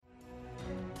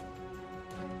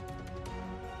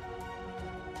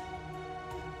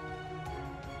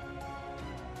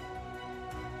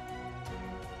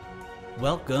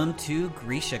Welcome to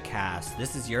Grisha Cast.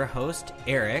 This is your host,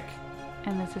 Eric.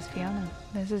 And this is Fiona.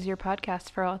 This is your podcast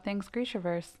for all things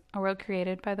Grishaverse, a world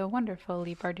created by the wonderful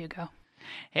Lee Bardugo.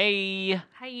 Hey,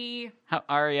 Hi. how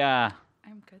are ya?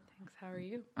 I'm good, thanks. How are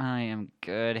you? I am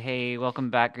good. Hey, welcome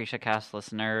back, Grisha Cast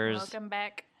listeners. Welcome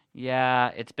back.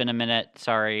 Yeah, it's been a minute.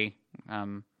 Sorry.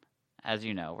 As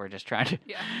you know, we're just trying to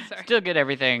Sorry. still get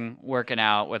everything working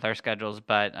out with our schedules,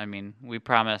 but I mean, we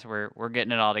promise we're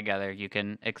getting it all together. You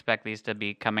can expect these to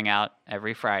be coming out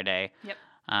every Friday. Yep.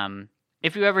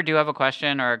 If you ever do have a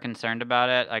question or are concerned about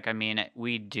it,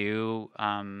 we do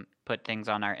put things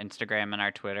on our Instagram and our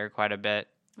Twitter quite a bit.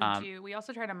 We do. We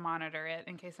also try to monitor it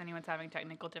in case anyone's having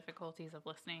technical difficulties of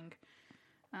listening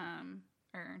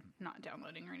or not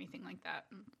downloading or anything like that.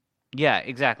 Yeah,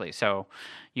 exactly. So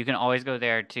you can always go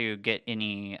there to get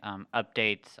any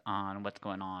updates on what's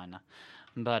going on.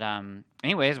 But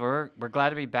anyways, we're glad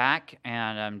to be back,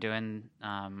 and I'm doing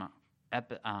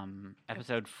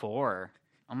episode 4.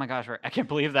 Oh my gosh, I can't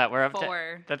believe that we're up 4.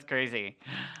 to. That's crazy.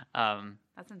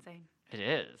 That's insane. It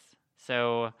is.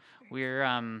 So we're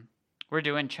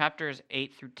doing chapters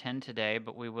 8 through 10 today,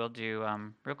 but we will do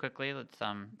real quickly. Let's do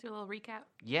a little recap.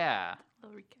 Yeah. A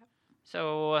little recap.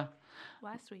 So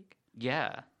Last week.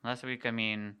 yeah, last week,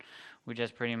 we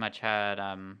just pretty much had,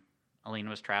 Aline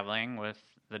was traveling with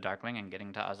the Darkling and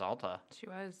getting to Azalta. She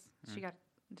was. Did she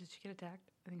get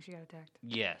attacked? I think she got attacked.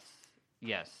 Yes.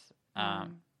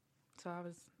 So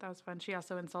that was fun. She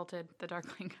also insulted the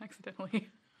Darkling accidentally.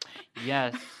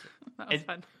 Yes. That was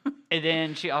fun. And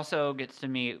then she also gets to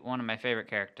meet one of my favorite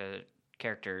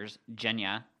characters,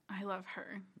 Jenya. I love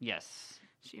her. Yes.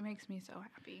 She makes me so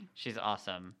happy. She's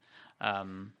awesome.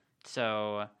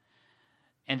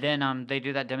 And then they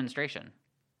do that demonstration.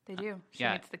 They do. She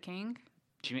yeah. meets the king.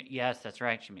 Yes, that's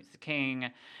right. She meets the king.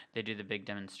 They do the big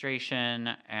demonstration,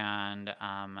 and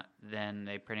then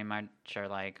they pretty much are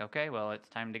like, "Okay, well, it's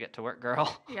time to get to work,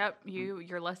 girl." Yep,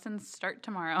 your lessons start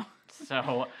tomorrow.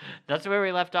 So that's where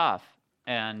we left off,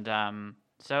 and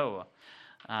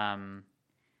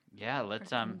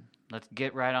let's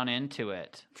get right on into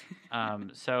it.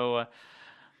 So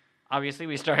obviously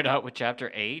we started out with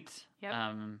chapter 8, yep.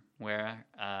 Where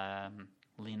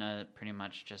Lena pretty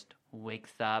much just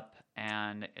wakes up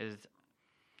and is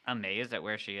amazed at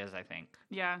where she is, I think.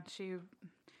 Yeah, she's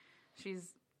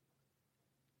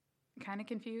kind of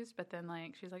confused, but then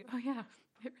she's like, "Oh yeah,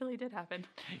 it really did happen."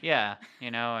 Yeah,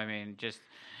 just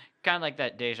kind of like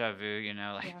that deja vu,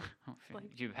 Yeah,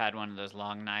 you've had one of those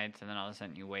long nights and then all of a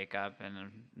sudden you wake up and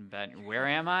in bed, where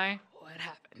am I? What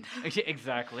happened?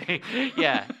 Exactly.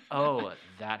 Yeah. Oh,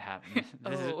 that happened.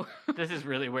 This is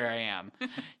really where I am.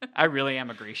 I really am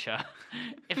a Grisha.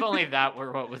 If only that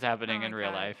were what was happening in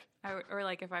real life. Or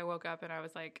if I woke up and I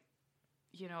was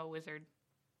a wizard.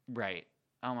 Right.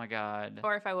 Oh my God.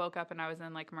 Or if I woke up and I was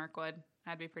in Mirkwood,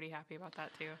 I'd be pretty happy about that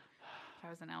too. If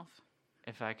I was an elf.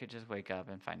 If I could just wake up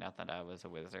and find out that I was a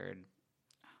wizard.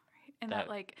 And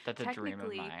that's a dream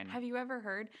of mine. Have you ever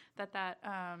heard that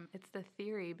it's the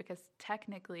theory because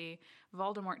technically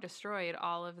Voldemort destroyed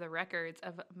all of the records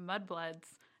of mudbloods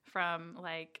from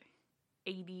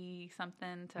 80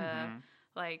 something to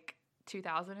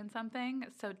 2000 and something.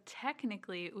 So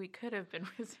technically we could have been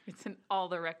wizards and all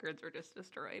the records were just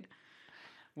destroyed.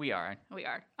 We are.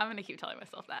 I'm going to keep telling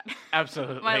myself that.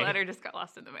 Absolutely. My letter just got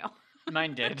lost in the mail.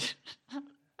 Mine did.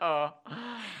 Oh.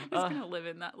 I'm just going to live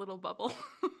in that little bubble.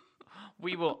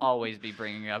 We will always be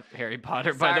bringing up Harry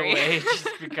Potter, by the way, just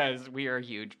because we are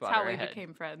huge Potterheads. That's how we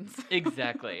became friends.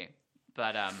 Exactly.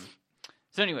 But,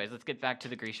 so anyways, let's get back to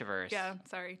the Grishaverse. Yeah,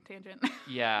 sorry, tangent.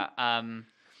 Yeah,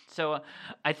 so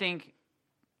I think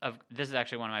this is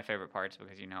actually one of my favorite parts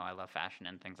because, I love fashion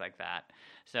and things like that.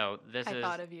 So I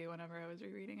thought of you whenever I was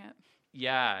rereading it.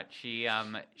 Yeah,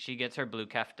 she gets her blue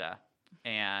kefta,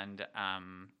 and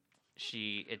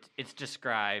it's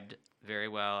described very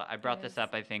well. I brought this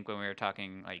up, I think, when we were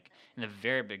talking in the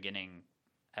very beginning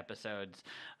episodes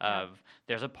of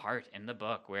there's a part in the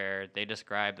book where they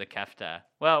describe the kefta.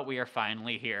 Well, we are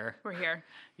finally here. We're here.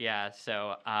 Yeah,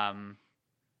 so I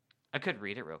could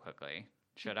read it real quickly.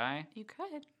 Should I? You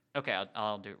could. Okay,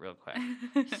 I'll do it real quick.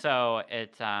 So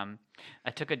it's I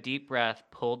took a deep breath,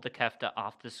 pulled the kefta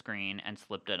off the screen, and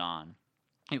slipped it on.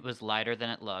 It was lighter than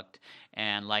it looked,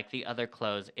 and like the other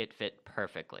clothes, it fit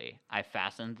perfectly. I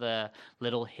fastened the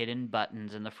little hidden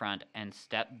buttons in the front and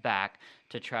stepped back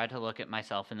to try to look at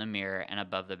myself in the mirror and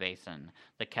above the basin.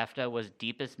 The kefta was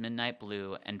deepest midnight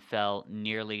blue and fell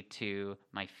nearly to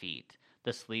my feet.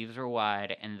 The sleeves were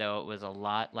wide, and though it was a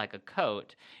lot like a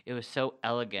coat, it was so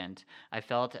elegant, I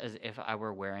felt as if I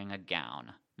were wearing a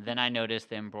gown. Then I noticed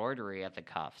the embroidery at the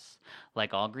cuffs.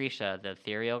 Like all Grisha, the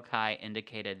ethereal Kai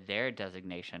indicated their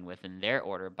designation within their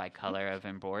order by color of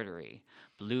embroidery.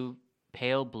 Blue,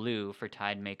 pale blue for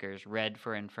tide makers, red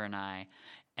for inferni,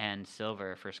 and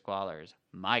silver for squallers.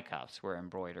 My cuffs were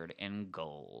embroidered in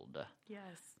gold.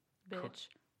 Yes, bitch,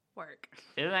 work.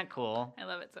 Isn't that cool? I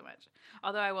love it so much.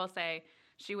 Although I will say,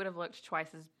 she would have looked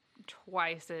twice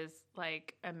as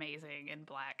like amazing in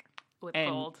black with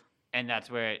gold. And that's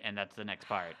the next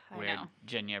part I where know.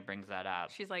 Jenya brings that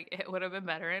up. She's like, it would have been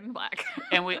better in black.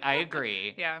 And I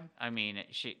agree. Yeah, I mean,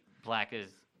 black is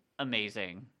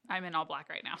amazing. I'm in all black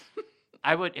right now.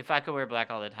 I would, if I could wear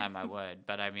black all the time, I would.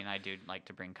 But I mean, I do like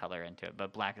to bring color into it.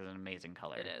 But black is an amazing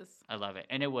color. It is. I love it,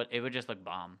 and it would just look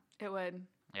bomb. It would.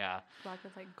 Yeah. Black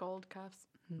with like gold cuffs.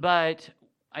 But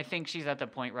I think she's at the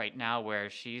point right now where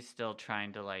she's still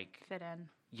trying to like Fit in.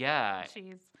 Yeah.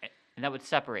 She's And that would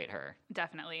separate her.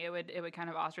 definitely. It would kind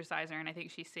of ostracize her, and I think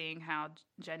she's seeing how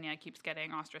Jenya keeps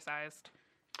getting ostracized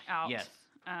out. Yes.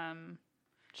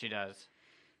 She does.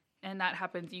 And that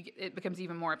happens. It becomes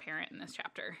even more apparent in this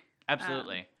chapter.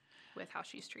 Absolutely. With how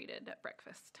she's treated at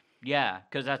breakfast. Yeah,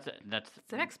 because that's It's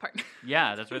the next part.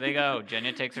 Yeah, that's where they go.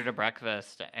 Jenya takes her to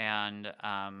breakfast, and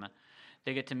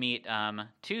they get to meet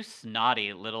two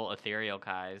snotty little ethereal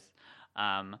Kais.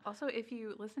 Also, if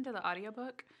you listen to the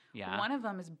audiobook, Yeah. one of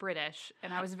them is British,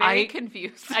 and I was very I-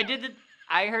 confused.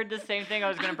 I heard the same thing. I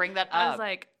was going to bring that up. I was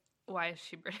like, why is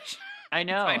she British? I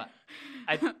know.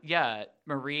 fine. Yeah,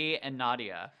 Marie and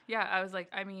Nadia. Yeah, I was like,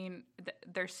 I mean,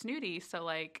 they're snooty, so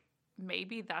like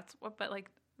maybe that's what. But like,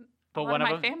 But a lot one of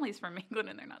of my them, family's from England,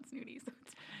 and they're not snooty. So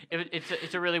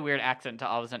it's a really weird accent to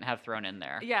all of a sudden have thrown in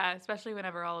there. yeah, especially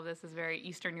whenever all of this is very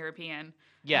Eastern European.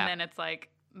 Yeah. And then it's like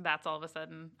that's all of a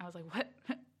sudden. I was like, what?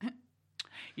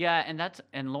 Yeah,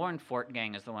 and Lauren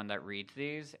Fortgang is the one that reads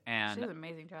these, and She does an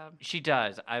amazing job. she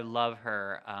does. I love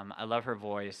her. I love her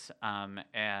voice,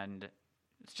 and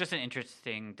it's just an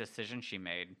interesting decision she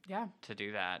made Yeah. to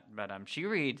do that. But she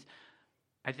reads.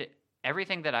 I think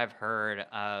everything that I've heard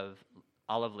of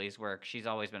Olive Lee's work, she's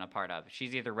always been a part of.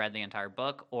 She's either read the entire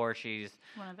book or she's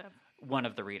one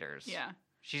of the readers. Yeah.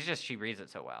 She reads it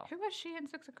so well. Who was she in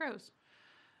Six of Crows?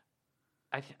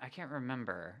 I can't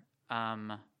remember.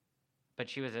 But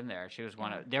she was in there. She was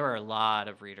one of. There were a lot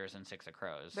of readers in Six of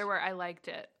Crows. There were. I liked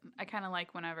it. I kind of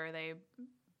like whenever they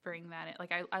bring that in.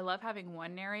 Like I love having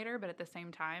one narrator, but at the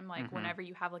same time, like whenever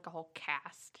you have like a whole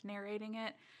cast narrating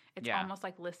it, it's almost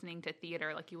like listening to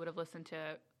theater, like you would have listened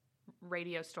to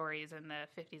radio stories in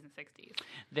the 50s and 60s.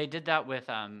 They did that with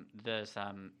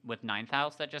with Ninth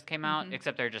House that just came out,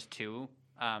 except there are just two.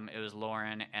 It was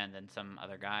Lauren and then some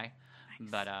other guy. Nice.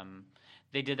 But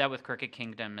they did that with Crooked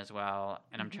Kingdom as well.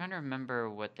 And I'm trying to remember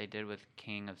what they did with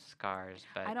King of Scars,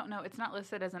 but I don't know. It's not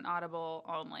listed as an Audible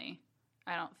only.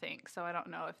 I don't think. So I don't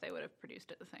know if they would have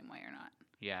produced it the same way or not.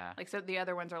 Yeah. Like, so the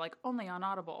other ones are like only on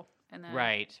Audible. And then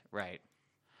Right.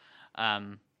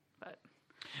 But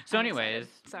so I'm anyways.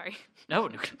 excited. Sorry. No.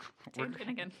 Tangent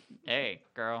again. Hey,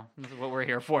 girl. This is what we're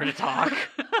here for, to talk.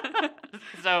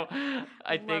 So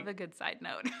I Love think a good side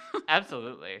note.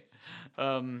 absolutely.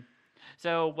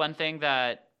 So one thing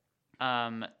that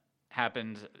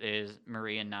happens is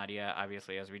Marie and Nadia,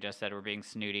 obviously, as we just said, were being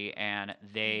snooty, and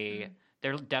they're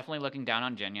definitely looking down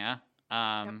on Jenya,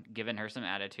 giving her some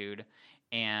attitude.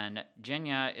 And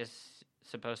Jenya is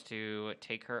supposed to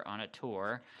take her on a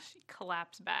tour. She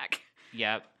collapsed back.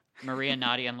 Yep. Marie and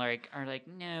Nadia are like,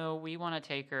 no, we want to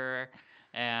take her.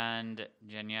 And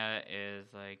Jenya is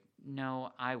like,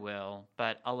 no, I will,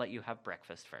 but I'll let you have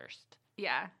breakfast first.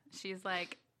 Yeah. She's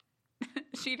like,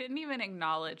 she didn't even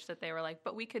acknowledge that they were like,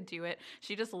 but we could do it.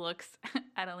 She just looks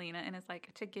at Alina and is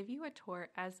like, to give you a tour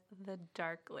as the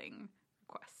Darkling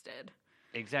requested.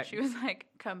 Exactly. She was like,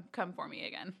 come for me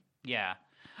again. Yeah.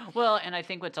 Well, and I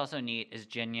think what's also neat is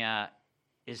Jenya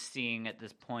is seeing at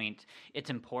this point, it's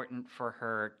important for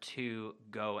her to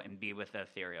go and be with the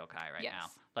Ethereal Kai right now.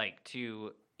 Like,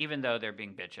 even though they're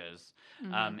being bitches,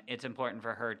 it's important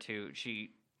for her to, she's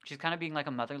kind of being like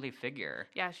a motherly figure.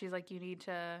 Yeah, she's like,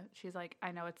 she's like,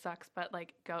 I know it sucks, but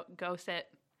like, go sit,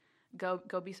 go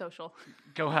be social.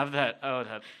 Go have that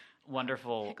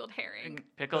wonderful pickled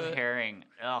herring.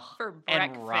 Ugh. For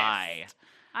breakfast. And rye.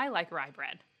 I like rye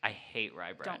bread. I hate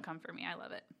rye bread. Don't come for me. I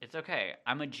love it. It's okay.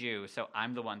 I'm a Jew, so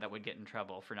I'm the one that would get in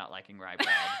trouble for not liking rye bread.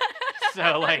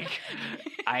 So, like,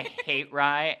 I hate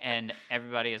rye, and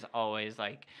everybody is always,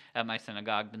 like, at my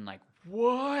synagogue been like,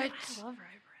 what? I love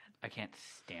rye bread. I can't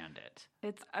stand it.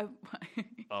 It's...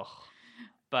 Ugh.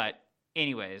 But,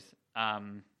 anyways,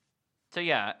 so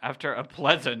yeah, after a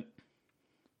pleasant,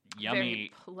 yummy...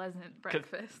 Very pleasant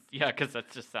breakfast. Yeah, because that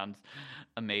just sounds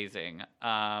amazing.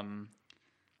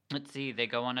 Let's see. They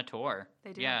go on a tour.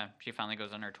 They do. Yeah, she finally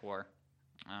goes on her tour.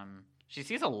 She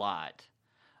sees a lot.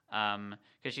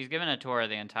 Because she's given a tour of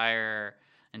the entire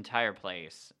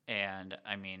place, and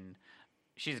I mean,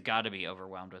 she's got to be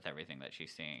overwhelmed with everything that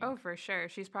she's seeing. Oh, for sure.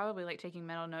 She's probably like taking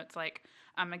mental notes like,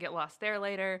 I'm going to get lost there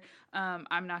later.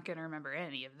 I'm not going to remember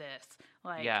any of this.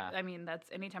 Like, Yeah. I mean, that's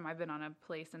anytime I've been on a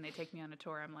place and they take me on a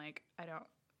tour, I'm like, I don't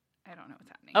know what's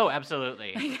happening. Oh,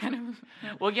 absolutely. I kind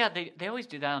of, Well, yeah, they always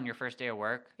do that on your first day of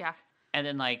work. yeah. And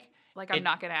then Like, I'm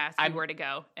not going to ask I'm- you where to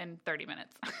go in 30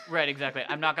 minutes. right, exactly.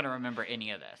 I'm not going to remember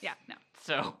any of this. Yeah, no.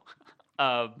 So,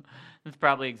 that's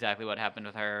probably exactly what happened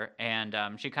with her. And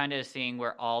she kind of is seeing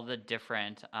where all the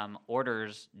different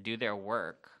orders do their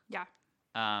work. Yeah.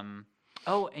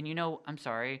 Oh, and I'm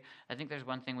sorry. I think there's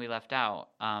one thing we left out.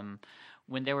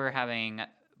 When they were having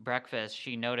breakfast,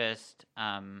 she noticed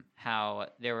how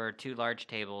there were two large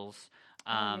tables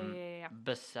Yeah.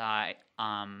 beside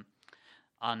on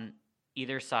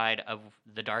either side of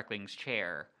the Darkling's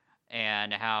chair,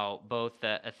 and how both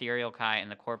the Ethereal Kai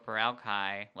and the Corporeal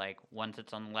Kai, like one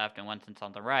sits on the left and one sits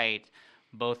on the right,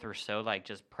 both were so like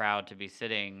just proud to be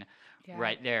sitting Yeah.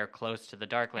 right there close to the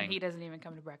Darkling. And he doesn't even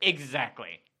come to breakfast.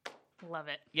 Exactly. Love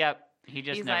it. Yep. He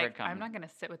just He's never like, comes. I'm not going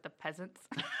to sit with the peasants.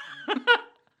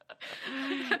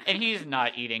 And he's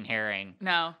not eating herring.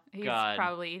 No, he's God.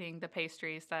 probably eating the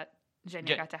pastries that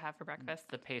Jenny Ja- got to have for breakfast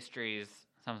The pastries,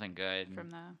 something good. from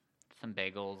the Some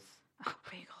bagels.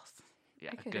 bagels.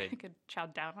 Yeah, I good. could chow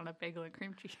down on a bagel and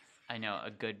cream cheese. I know,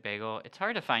 a good bagel. It's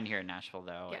hard to find here in Nashville,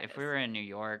 though. Yeah, it If we is. were in New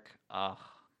York, oh,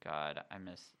 God, I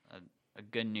miss a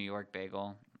good New York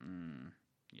bagel.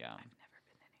 Yeah. I've never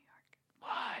been to New York.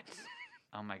 What?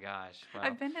 Oh, my gosh. Well,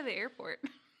 I've been to the airport.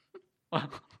 well,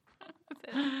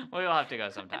 That's it. we'll have to go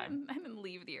sometime. I didn't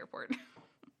leave the airport.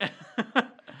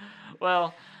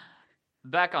 Well,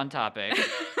 back on topic.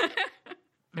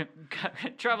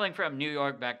 Traveling from New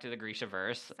York back to the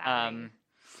Grishaverse. Sorry.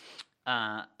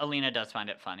 Alina does find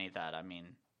it funny that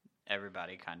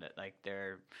everybody kind of like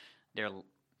they're They're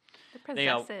They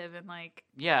all- possessive and like,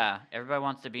 yeah, everybody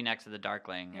wants to be next to the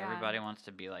Darkling. Yeah. Everybody wants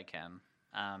to be like him.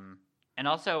 And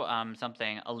also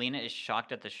something Alina is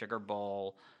shocked at the sugar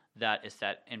bowl that is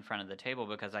set in front of the table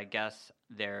because I guess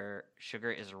their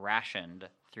sugar is rationed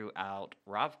throughout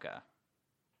Ravka,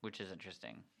 which is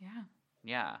interesting. yeah.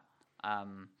 Yeah.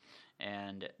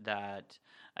 And that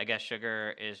I guess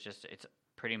sugar is just it's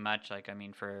pretty much like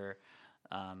for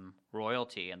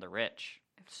royalty and the rich.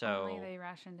 If So only they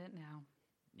rationed it now.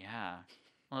 yeah.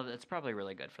 Well, it's probably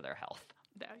really good for their health.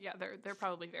 Yeah, they're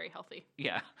probably very healthy.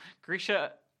 Yeah.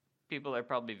 Grisha people are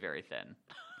probably very thin.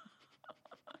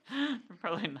 They're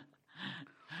probably not.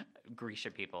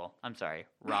 Grisha people. I'm sorry.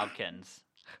 Robkins.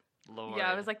 Lord.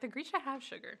 Yeah, I was like, the Grisha have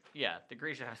sugar. Yeah, the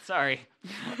Grisha. Sorry.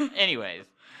 Anyways,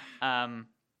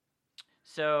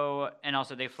 so and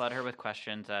also they flood her with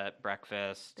questions at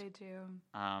breakfast. They do.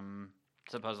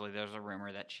 Supposedly there's a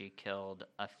rumor that she killed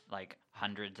like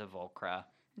hundreds of Volcra.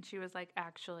 And she was like,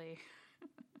 actually,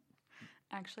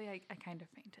 I kind of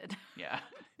fainted. Yeah,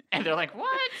 and they're like,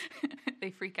 what?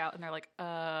 They freak out and they're like,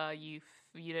 you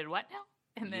did what now?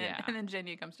 And then Yeah. and then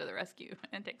Jenya comes to the rescue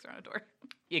and takes her on a tour.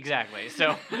 Exactly.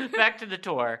 So back to the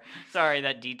tour. Sorry,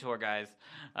 that detour, guys.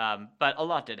 But a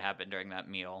lot did happen during that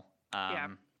meal. Yeah.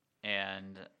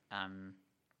 And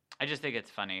I just think it's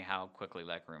funny how quickly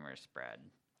like rumors spread.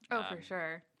 Oh, for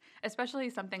sure. Especially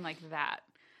something like that.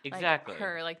 Exactly. Like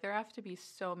her. Like there have to be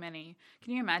so many.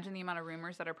 Can you imagine the amount of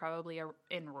rumors that are probably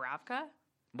in Ravka?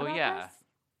 Well, about yeah. this?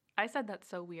 I said that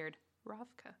so weird.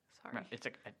 Ravka. Sorry. Right, it's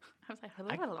I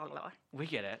was like, we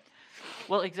get it.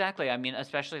 Well, exactly. I mean,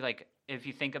 especially like if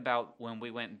you think about when we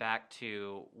went back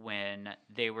to when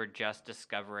they were just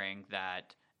discovering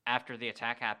that after the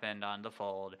attack happened on the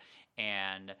Fold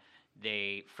and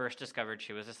they first discovered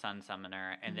she was a sun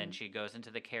summoner and then she goes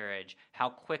into the carriage, how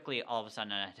quickly all of a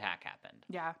sudden an attack happened.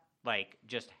 yeah. Like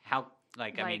just how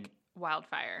like I mean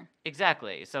wildfire.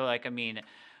 exactly. So like I mean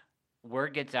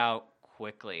word gets out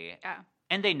quickly. Yeah.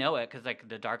 And they know it because, like,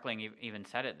 the Darkling even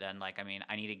said it then. Like, I mean,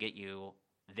 I need to get you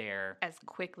there. As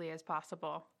quickly as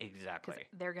possible. Exactly. Because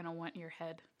they're going to want your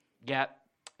head. Yep.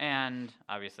 And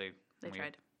obviously, They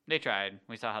tried. They tried.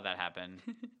 We saw how that happened.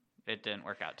 It didn't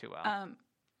work out too well.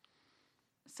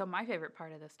 So my favorite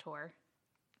part of this tour,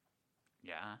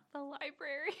 Yeah. the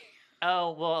library.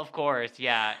 Oh, well, of course.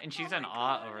 Yeah. And she's Oh in my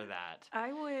awe God. over that.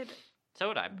 I would So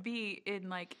would I. be in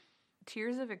like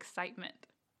tears of excitement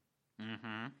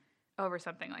Mm-hmm. over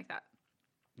something like that.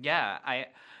 Yeah.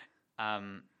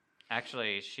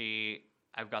 Actually,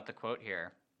 I've got the quote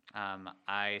here.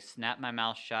 I snapped my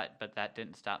mouth shut, but that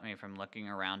didn't stop me from looking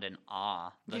around in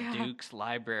awe. The Yeah. Duke's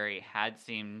library had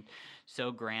seemed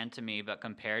so grand to me, but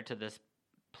compared to this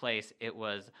place, it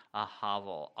was a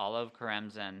hovel. All of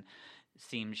Karamzin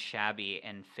seemed shabby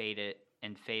and faded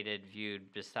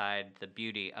viewed beside the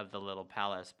beauty of the little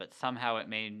palace, but somehow it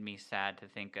made me sad to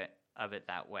think of it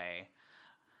that way.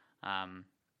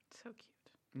 So cute.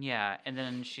 Yeah, and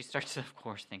then she starts to, of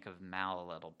course, think of Mal a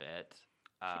little bit.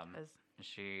 She does.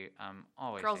 She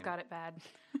always Girls seems- got it bad.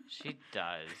 She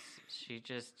does. She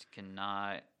just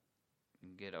cannot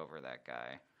get over that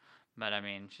guy. But I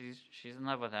mean, she's in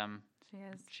love with him. She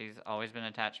is. She's always been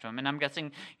attached to him, and I'm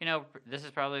guessing, this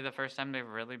is probably the first time they've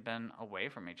really been away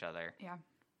from each other. Yeah.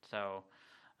 So,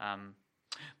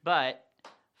 but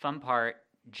fun part,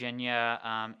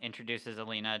 Jenya introduces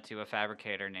Alina to a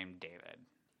fabricator named David,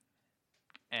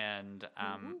 and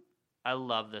Ooh. I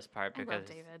love this part I because love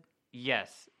David.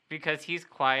 yes, because he's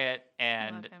quiet I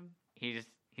and love him. he's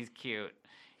cute.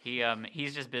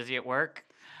 He's just busy at work.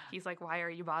 He's like, why are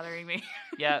you bothering me?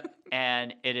 Yep,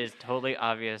 and it is totally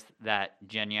obvious that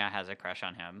Jenya has a crush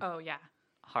on him. Oh, yeah.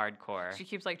 Hardcore. She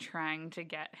keeps like trying to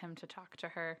get him to talk to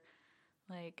her.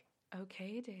 Like,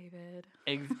 okay, David.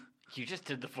 You just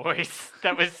did the voice.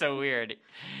 That was so weird.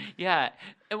 Yeah,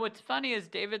 and what's funny is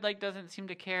David doesn't seem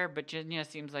to care, but Jenya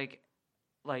seems like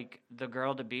the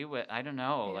girl to be with. I don't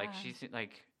know. Yeah.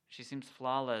 She seems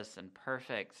flawless and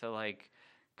perfect. So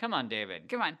come on, David.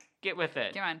 Come on. Get with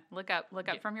it. Come on. Look up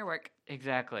from your work.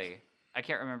 Exactly. I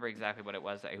can't remember exactly what it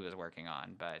was that he was working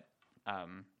on, but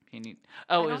he need.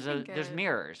 I Oh, don't think there's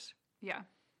mirrors. Yeah.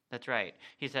 That's right.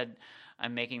 He said,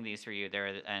 "I'm making these for you."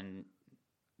 And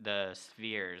the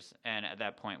spheres, and at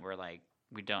that point we're like,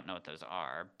 we don't know what those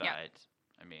are, but Yeah.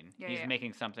 I mean, Yeah, he's yeah.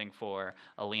 making something for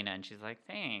Alina, and she's like,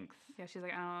 "Thanks." Yeah, she's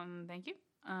like, thank you.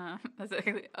 That's like,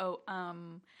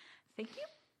 thank you?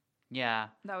 Yeah.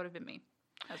 That would have been me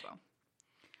as well.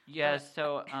 Yeah. But-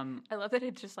 So I love that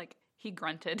it's just like, he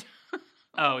grunted.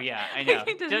 Oh yeah, I know.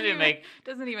 He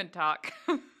doesn't even talk.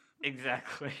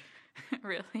 Exactly.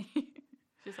 Really.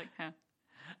 She's like, huh.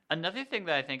 Another thing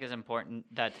that I think is important,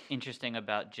 that's interesting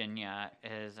about Jenya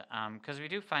is, because we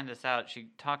do find this out, she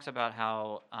talks about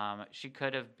how she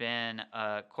could have been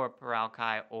a corporal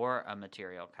Kai or a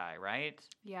material Kai, right?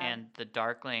 Yeah. And the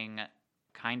Darkling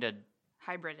kind of,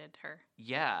 Hybrided her.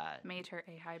 yeah, Made her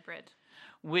a hybrid.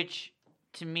 which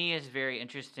to me is very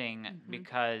interesting Mhm.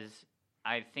 because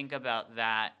I think about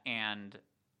that and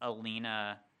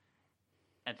Alina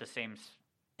at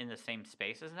in the same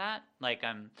space as that.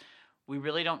 We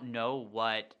really don't know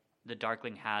what the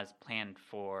Darkling has planned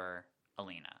for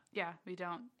Alina, Yeah, we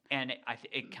don't. and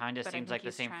it kind of But seems I like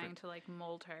think the same. trying to like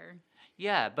mold her.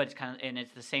 Yeah, but it's and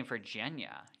it's the same for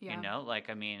Jenya. Yeah. You know,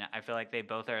 I mean, I feel like they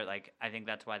both are I think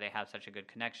that's why they have such a good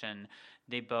connection.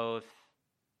 They both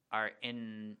are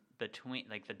in between.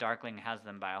 The Darkling has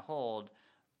them by a hold.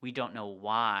 We don't know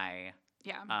why.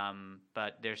 Yeah.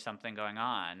 But there's something going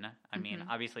on. I mean, Mhm.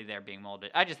 obviously they're being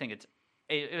molded. I just think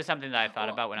it was something that I thought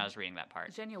Well, about when I was reading that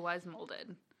part. Jenya was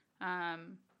molded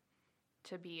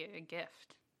to be a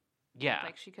gift. Yeah.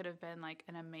 Like she could have been like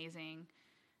an amazing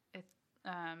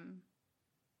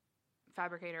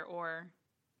fabricator or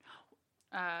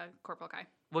Corporal Kai.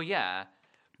 Well, yeah.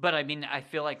 But I mean, I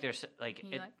feel like there's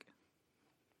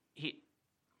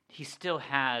he still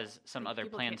has some like, other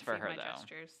people plans can't for see her my though.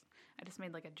 Gestures. I just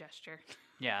made like a gesture.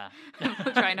 Yeah.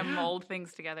 Trying to mold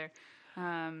things together.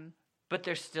 But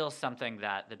there's still something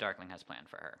that the Darkling has planned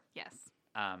for her. Yes.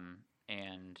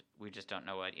 And we just don't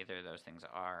know what either of those things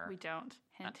are. We don't.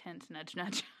 Hint, hint, nudge,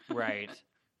 nudge. Right.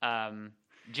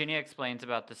 Ginny explains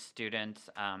about the students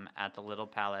at the little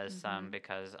palace Mhm.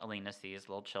 because Alina sees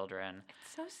little children.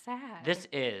 It's so sad.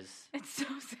 It's so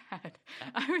sad.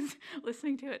 I was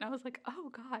listening to it and I was like, oh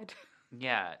God.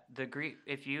 yeah.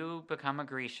 If you become a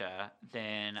Grisha,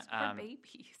 then It's for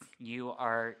babies.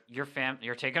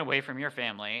 you're taken away from your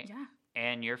family. Yeah.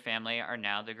 And your family are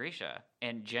now the Grisha.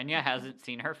 And Jenya hasn't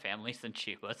seen her family since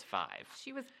she was 5.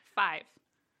 She was 5.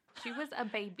 She was a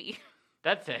baby.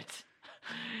 That's it.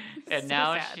 And So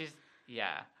now sad. she's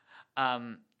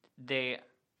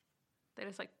they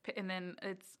just like, and then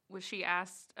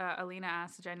Alina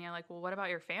asked Jenya, like, well, what about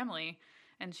your family?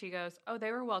 And she goes, oh,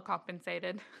 they were well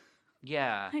compensated.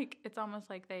 yeah. Like, it's almost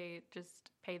like they just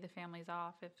pay the families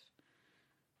off if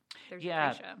there's Yeah.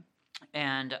 Grisha.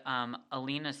 And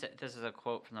Alina said, this is a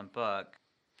quote from the book.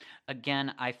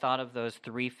 Again, I thought of those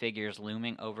 3 figures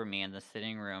looming over me in the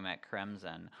sitting room at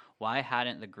Kremzen. Why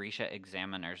hadn't the Grisha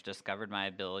examiners discovered my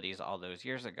abilities all those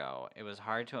years ago? It was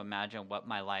hard to imagine what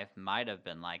my life might have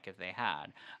been like if they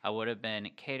had. I would have been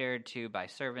catered to by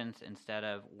servants instead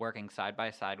of working side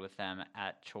by side with them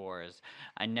at chores.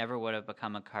 I never would have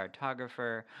become a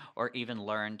cartographer or even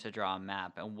learned to draw a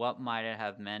map. And what might it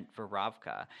have meant for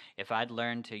Ravka? If I'd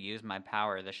learned to use my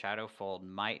power, the Shadowfold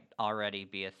might already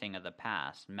be a thing of the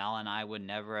past. Mal and I would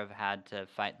never have had to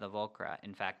fight the Volcra.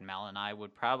 In fact, Mal and I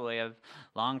would probably have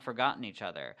long forgotten each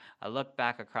other. I looked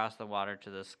back across the water to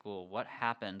the school. What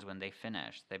happens when they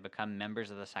finish? They become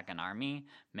members of the Second Army.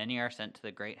 Many are sent to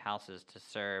the great houses to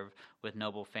serve with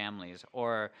noble families,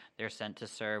 or they're sent to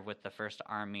serve with the First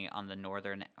Army on the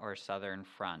northern or southern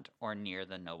front, or near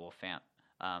the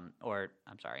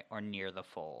or near the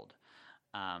fold.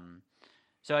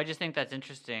 So I just think that's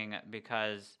interesting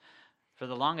because for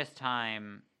the longest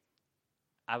time,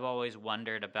 I've always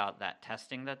wondered about that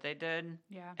testing that they did.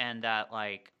 Yeah. And that,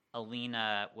 like,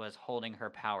 Alina was holding her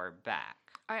power back.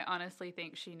 I honestly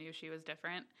think she knew she was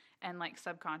different and, like,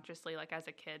 subconsciously, like, as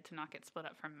a kid, to not get split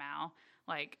up from Mal,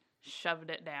 like, shoved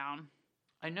it down.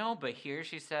 I know, but here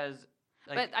she says...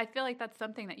 Like, but I feel like that's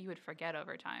something that you would forget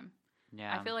over time.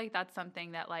 yeah. I feel like that's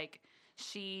something that, like,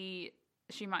 she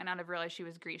might not have realized she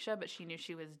was Grisha, but she knew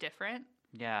she was different.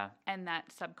 Yeah. And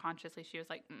that subconsciously she was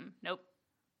like, nope,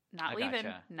 not I leaving,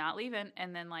 gotcha. not leaving.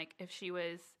 And then, like, if she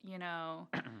was, you know,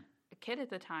 a kid at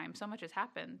the time, so much has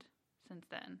happened since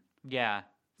then. Yeah.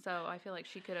 So I feel like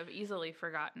she could have easily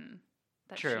forgotten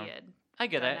that True. she had I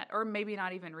get done it. that, or maybe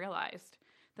not even realized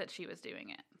that she was doing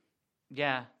it.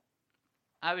 Yeah.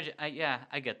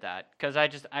 I get that. Because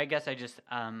I guess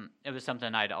it was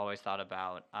something I'd always thought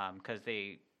about. Because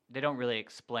they don't really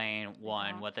explain,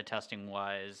 Yeah. what the testing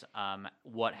was,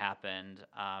 what happened.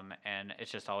 And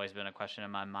it's just always been a question in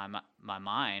my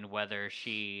mind whether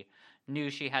she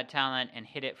knew she had talent and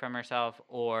hid it from herself,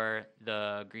 or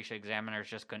the Grisha examiners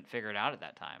just couldn't figure it out at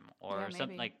that time, or Yeah, something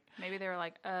maybe. like, Maybe they were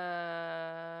like,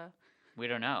 we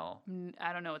don't know.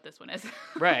 I don't know what this one is.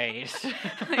 Right.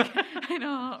 Like, I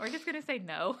know. We're just gonna say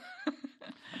no.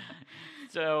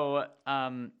 So,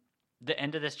 the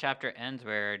end of this chapter ends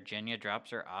where Jenya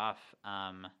drops her off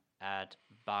at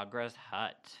Bagra's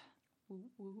hut. Woo,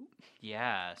 woo.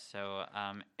 Yeah, so,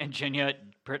 and Jenya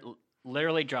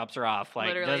literally drops her off. Like,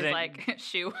 Literally, doesn't, like,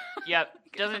 shoo. Yep,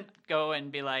 doesn't go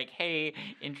and be like, hey,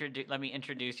 let me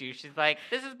introduce you. She's like,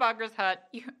 this is Bagra's hut.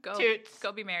 You go, Toots.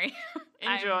 go be merry.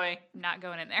 Enjoy. I'm not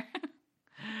going in there.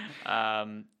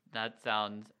 That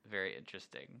sounds very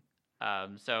interesting.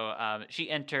 So she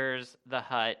enters the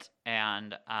hut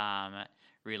and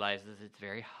realizes it's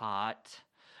very hot,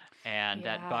 and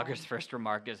that Yeah. Bagra's first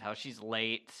remark is how she's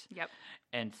late. Yep.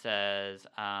 And says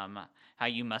how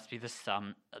you must be the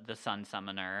sun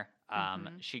summoner.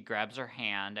 She grabs her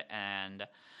hand and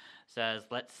says,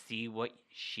 "Let's see what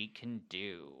she can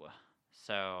do."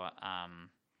 So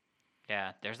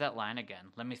yeah, there's that line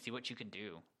again. Let me see what you can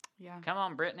do. Yeah. Come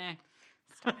on, Brittany.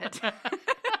 Stop it.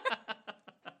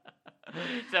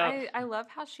 So I love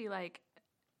how she, like,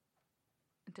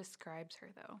 describes her,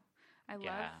 though. I love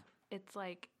Yeah. it's,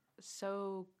 like,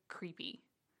 so creepy.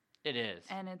 it is.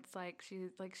 And it's like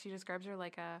she describes her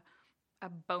like a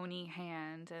bony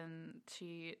hand, and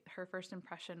her first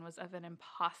impression was of an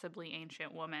impossibly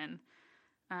ancient woman.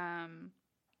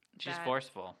 She's that-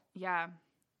 forceful. Yeah.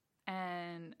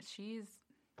 And she's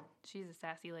a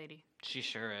sassy lady. She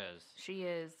sure is. She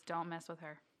is. Don't mess with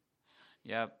her.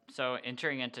 Yep. So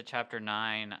entering into chapter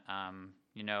 9,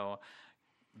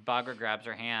 Bagra grabs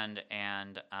her hand,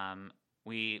 and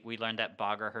we learned that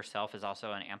Bagra herself is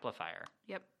also an amplifier.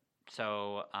 Yep.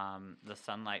 So the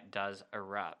sunlight does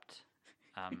erupt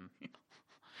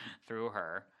through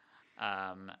her,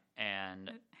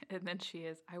 and then she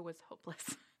is, I was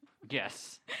hopeless.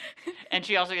 yes, and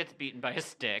she also gets beaten by a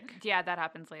stick. Yeah, that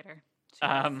happens later. She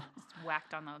gets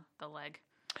whacked on the leg.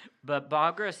 But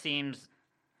Bagra seems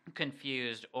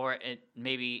confused, or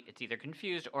maybe it's either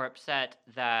confused or upset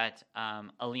that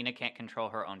Alina can't control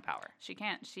her own power. She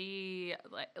can't. She,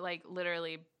 like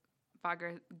literally,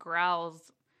 Bagra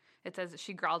growls. It says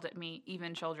she growled at me.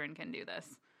 Even children can do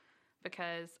this,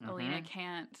 because Alina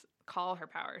can't call her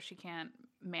power. She can't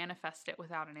manifest it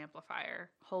without an amplifier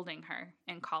holding her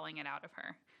and calling it out of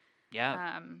her.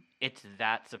 Yeah, it's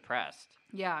that suppressed.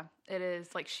 Yeah, it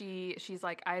is. Like she's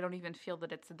like, I don't even feel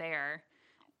that it's there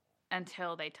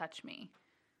until they touch me,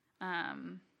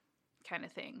 kind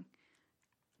of thing.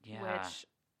 Yeah, Which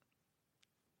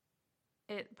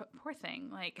poor thing,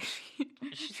 like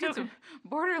she's so-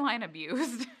 borderline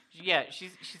abused. yeah,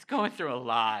 she's going through a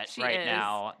lot She right is.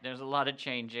 now. There's a lot of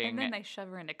changing. And then they shove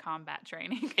her into combat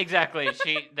training. Exactly.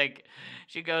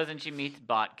 She goes and she meets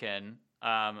Botkin.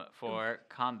 for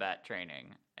combat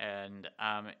training, and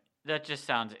that just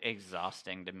sounds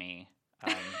exhausting to me.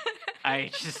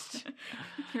 I just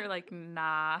You're like,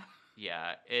 nah.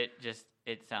 yeah,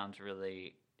 it sounds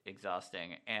really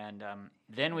exhausting, and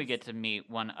then we get to meet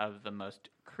one of the most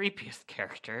creepiest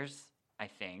characters, I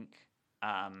think,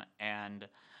 and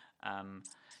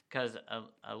because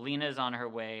Alina's on her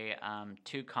way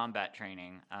to combat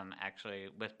training, actually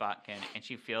with Botkin, and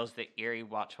she feels the eerie,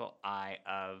 watchful eye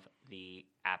of the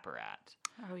Apparat.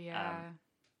 Oh, yeah.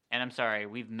 And I'm sorry,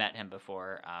 we've met him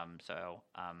before, so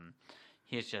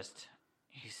he's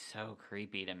so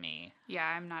creepy to me. Yeah,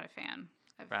 I'm not a fan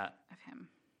of him.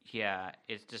 Yeah,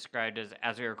 it's described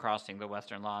as we were crossing the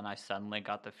Western Lawn, I suddenly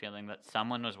got the feeling that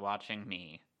someone was watching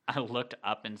me. I looked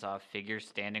up and saw a figure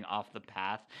standing off the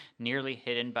path, nearly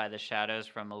hidden by the shadows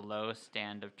from a low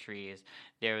stand of trees.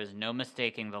 There was no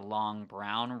mistaking the long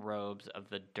brown robes of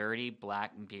the dirty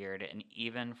black beard, and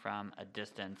even from a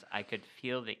distance I could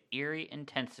feel the eerie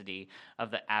intensity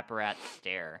of the Apparat's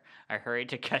stare. I hurried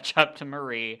to catch up to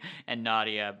Marie and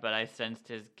Nadia, but I sensed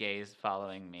his gaze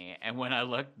following me, and when I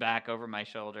looked back over my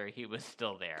shoulder, he was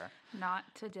still there. Not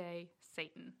today,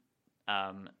 Satan.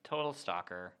 Total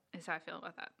stalker. Is how I feel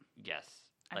about that. Yes.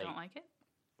 I don't like it.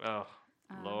 Oh,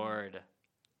 Lord.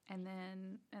 And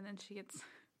then she gets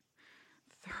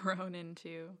thrown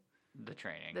into the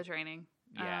training.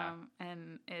 Yeah.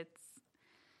 And it's...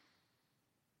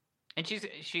 And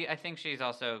I think she's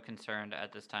also concerned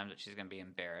at this time that she's going to be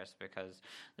embarrassed because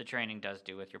the training does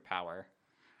do with your power.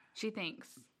 She thinks.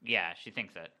 Yeah, she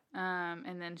thinks it.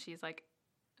 And then she's like,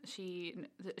 she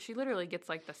literally gets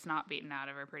like the snot beaten out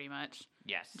of her pretty much.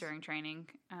 Yes. During training.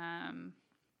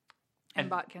 And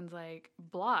Botkin's like,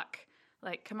 block.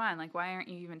 Like, come on, like, why aren't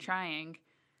you even trying?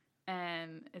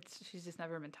 And she's just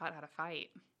never been taught how to fight.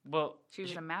 Well, she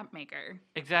was a map maker.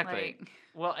 Exactly.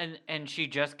 Well, and she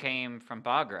just came from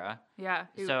Bagra. Yeah.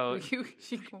 So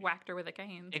she whacked her with a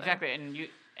cane. So. Exactly,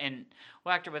 and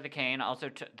whacked her with a cane. Also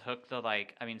took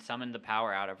summoned the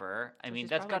power out of her. I mean,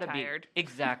 that's got to be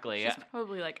exactly. She's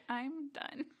probably like, I'm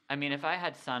done. I mean, if I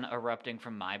had sun erupting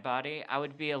from my body, I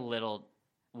would be a little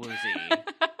woozy.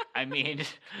 I mean,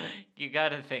 you got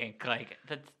to think like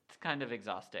that's kind of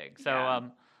exhausting.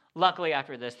 So, luckily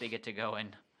after this, they get to go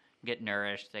and get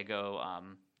nourished. They go.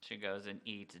 She goes and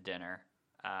eats dinner.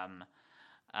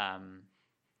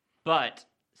 But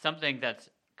something that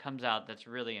comes out that's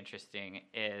really interesting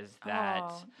is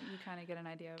that you kind of get an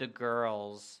idea. The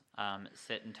girls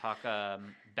sit and talk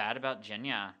bad about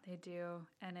Genya. They do,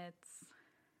 and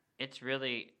it's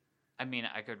really. I mean,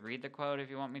 I could read the quote if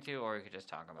you want me to, or we could just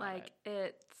talk about it.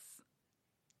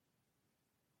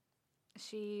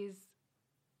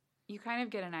 You kind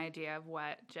of get an idea of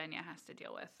what Genya has to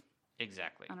deal with.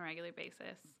 Exactly. On a regular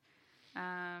basis.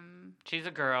 She's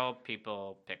a girl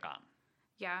people pick on.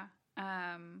 Yeah.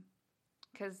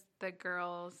 Because the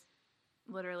girls,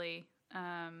 literally,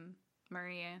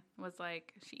 Maria was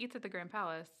like, she eats at the Grand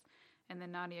Palace, and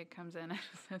then Nadia comes in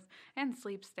and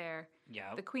sleeps there.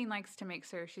 Yeah. The queen likes to make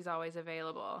sure she's always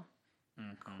available.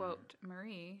 Mm-hmm. Quote,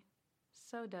 Marie,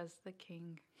 so does the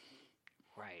king.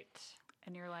 Right.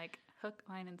 And you're like, hook,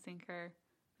 line, and sinker,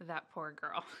 that poor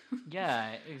girl.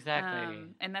 Yeah, exactly.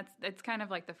 And it's kind of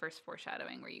like the first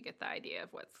foreshadowing where you get the idea of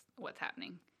what's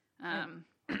happening.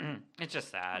 It's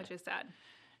just sad. Which is sad.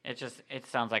 It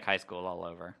sounds like high school all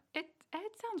over. It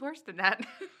sounds worse than that.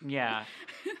 Yeah.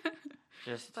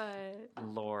 Just but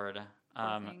Lord.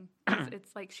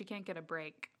 It's like she can't get a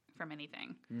break from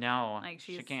anything. No, like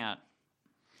she can't.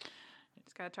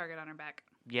 It's got a target on her back.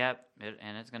 Yep,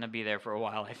 and it's gonna be there for a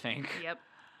while, I think. Yep.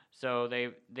 So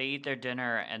they eat their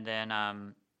dinner, and then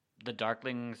the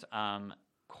Darklings'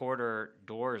 quarter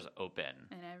doors open,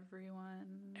 and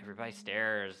everybody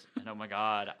stares, and oh my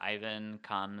God, Ivan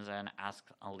comes and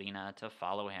asks Alina to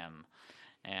follow him,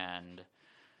 and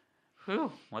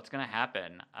whew, what's gonna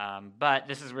happen? But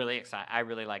this is really exciting. I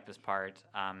really like this part.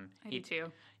 I do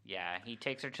too. Yeah, he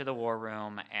takes her to the war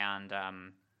room, and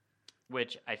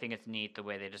which I think it's neat the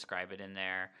way they describe it in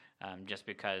there, just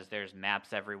because there's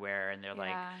maps everywhere, and they're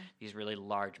like these really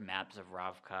large maps of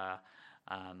Ravka,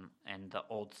 and the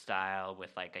old style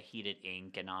with like a heated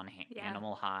ink and on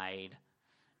animal hide.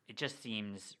 It just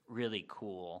seems really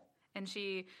cool. And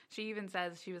she even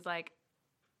says, she was like,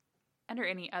 under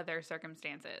any other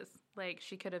circumstances, like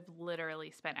she could have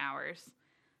literally spent hours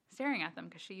staring at them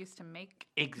because she used to make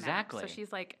exactly. Maps. So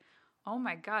she's like, oh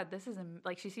my God, this is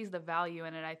like, she sees the value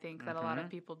in it, I think, that a lot of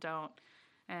people don't.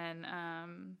 And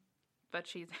but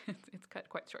it's cut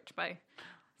quite short by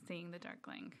seeing the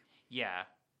Darkling. Yeah,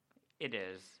 it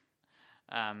is.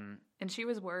 And she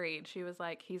was worried. She was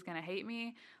like, he's going to hate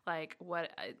me. Like,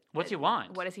 what's he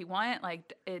want? What does he want?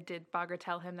 Like, did Bagra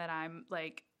tell him that I'm,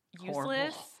 like,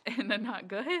 useless Horrible. and then not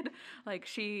good? Like,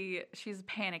 she's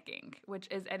panicking, which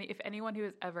is, if anyone who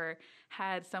has ever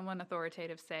had someone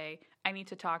authoritative say, I need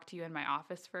to talk to you in my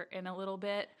office in a little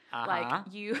bit, like,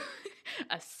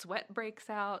 a sweat breaks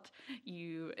out.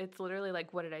 It's literally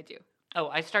like, what did I do? Oh,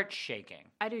 I start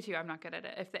shaking. I do too. I'm not good at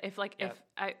it.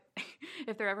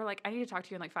 If they're ever like, I need to talk to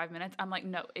you in like 5 minutes, I'm like,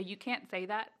 no, you can't say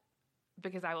that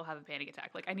because I will have a panic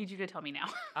attack. Like, I need you to tell me now.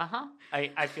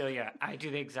 I feel I do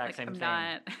the exact same thing.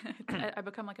 I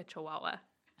become like a chihuahua.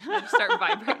 I just start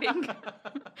vibrating.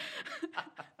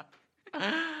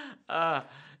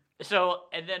 So,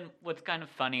 and then what's kind of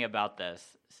funny about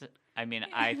this, I mean,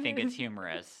 I think it's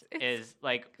humorous, is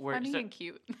like we're funny and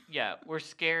cute. Yeah, we're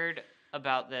scared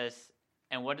about this.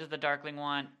 And what does the Darkling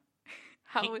want?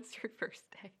 How was your first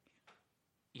day?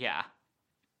 Yeah.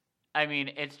 I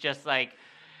mean, it's just like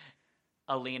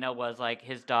Alina was like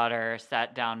his daughter,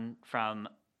 sat down from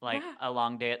like a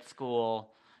long day at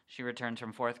school. She returns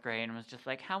from 4th grade and was just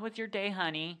like, how was your day,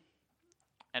 honey?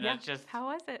 And it's just... How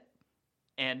was it?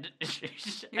 And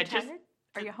You're tired?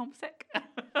 Are you homesick?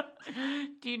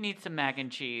 Do you need some mac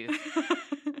and cheese?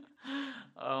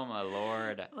 Oh, my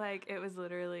Lord. Like, it was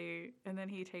literally... And then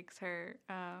he takes her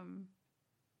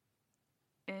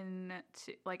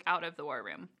out of the war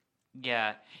room.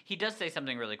 Yeah. He does say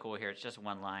something really cool here. It's just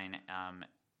one line.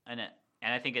 And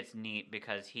I think it's neat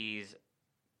because he's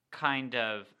kind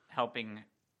of helping...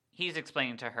 He's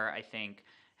explaining to her, I think,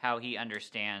 how he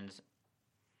understands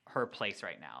her place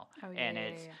right now. Oh, yeah, and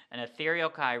it's an ethereal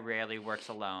Kai rarely works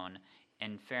alone.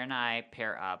 Inferni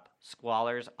pair up.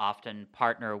 Squallers often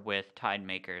partner with Tide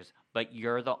Makers, but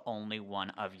you're the only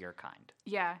one of your kind.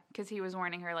 Yeah, because he was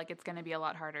warning her, like, it's going to be a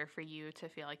lot harder for you to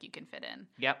feel like you can fit in.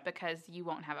 Yep. Because you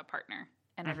won't have a partner,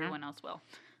 and everyone else will.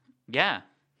 Yeah,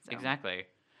 exactly.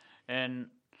 And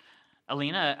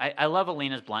Alina, I love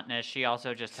Alina's bluntness. She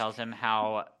also just tells him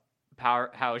how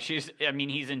she's, I mean,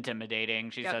 he's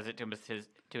intimidating. She says it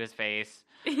to his face.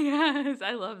 Yes,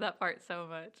 I love that part so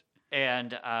much.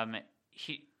 And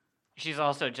she's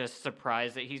also just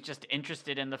surprised that he's just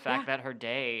interested in the fact that her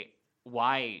day,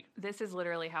 why? This is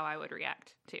literally how I would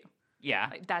react too. Yeah.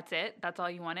 Like, that's it? That's all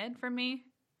you wanted from me?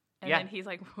 And then he's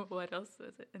like, what else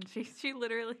is it? And she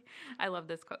literally, I love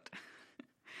this quote.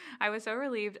 I was so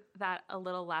relieved that a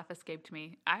little laugh escaped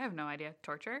me. I have no idea.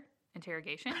 Torture?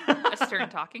 Interrogation? A stern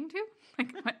talking to?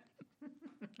 Like, what?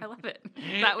 I love it.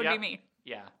 That would be me.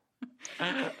 Yeah.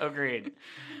 Agreed.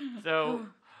 So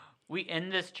we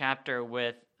end this chapter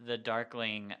with the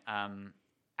Darkling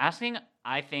asking,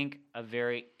 I think, a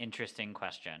very interesting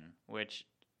question, which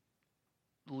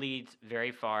leads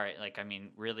very far, like, I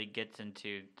mean, really gets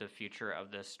into the future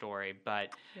of this story, but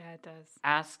yeah, it does.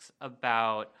 Asks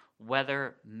about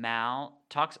whether Mal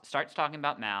starts talking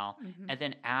about Mal, and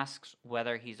then asks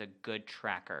whether he's a good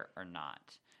tracker or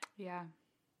not. Yeah.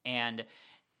 And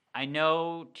I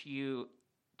know to you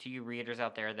readers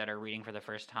out there that are reading for the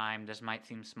first time, this might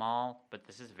seem small, but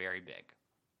this is very big.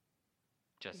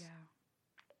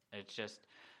 It's just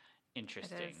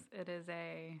interesting. It is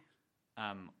a...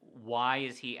 why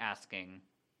is he asking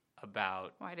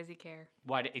about... Why does he care?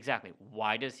 Exactly.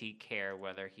 Why does he care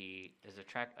whether he is a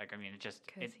track... Like, I mean, it just...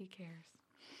 Because he cares.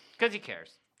 Because he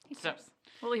cares. He cares.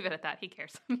 We'll leave it at that. He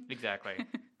cares. Exactly.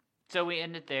 So we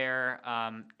ended there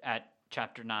at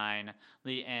chapter 9,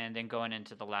 and then going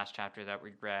into the last chapter that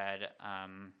we read,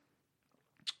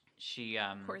 she...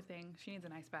 Poor thing. She needs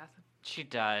an ice bath. She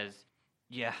does.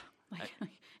 Yeah. Like,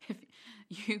 if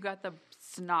you got the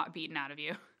snot beaten out of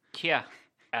you. Yeah,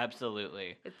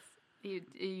 absolutely. It's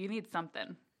you need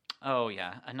something. Oh,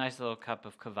 yeah. A nice little cup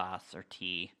of kvass or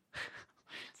tea.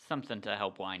 Something to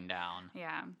help wind down.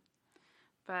 Yeah.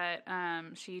 But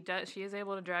she is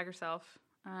able to drag herself.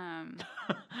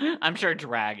 I'm sure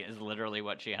drag is literally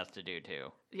what she has to do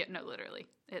too. Yeah, no, literally.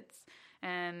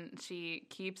 And she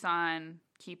keeps on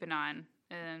keeping on,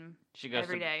 and she goes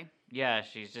every day. Yeah,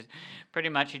 she's just pretty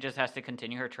much. She just has to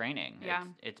continue her training. Yeah,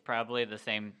 it's probably the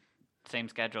same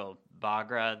schedule.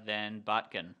 Bagra, then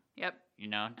Botkin. Yep. You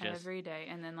know, just every day,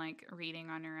 and then like reading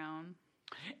on your own.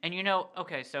 And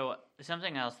okay, so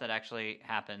something else that actually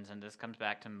happens, and this comes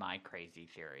back to my crazy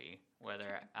theory,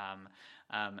 whether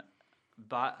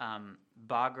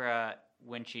Bagra,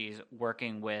 when she's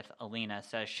working with Alina,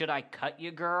 says, "Should I cut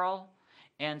you, girl?"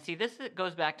 And see, this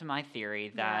goes back to my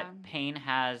theory that pain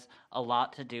has a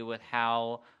lot to do with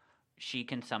how she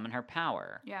can summon her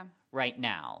power. Yeah. Right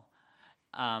now.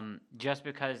 Just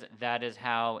because that is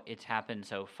how it's happened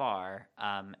so far.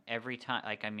 Every time,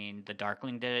 like, I mean, the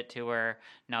Darkling did it to her.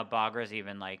 Now Bagra's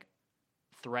even, like,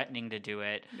 threatening to do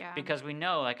it. Yeah. Because we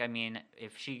know, like, I mean,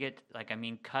 if she gets, like, I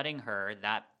mean, cutting her,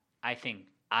 that,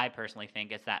 I personally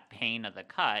think it's that pain of the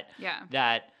cut Yeah.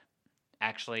 that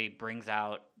actually brings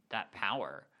out that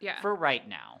power. Yeah. For right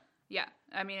now. Yeah.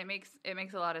 I mean, it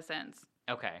makes a lot of sense.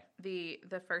 Okay. The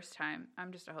first time,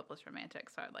 I'm just a hopeless romantic,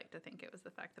 so I'd like to think it was the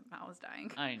fact that Mal was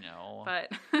dying. I know.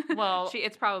 But Well,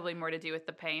 it's probably more to do with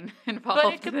the pain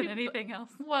involved could than be- anything else.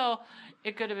 Well,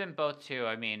 it could have been both too.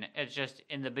 I mean, it's just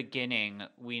in the beginning,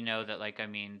 we know that, like, I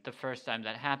mean, the first time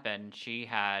that happened, she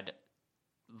had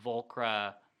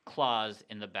Volcra claws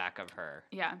in the back of her.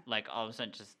 Yeah. Like, all of a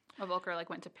sudden, just Volker like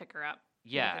went to pick her up.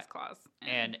 Yeah. With his claws.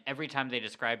 and every time they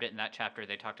described it in that chapter,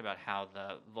 they talked about how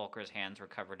the Volcra's hands were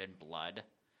covered in blood.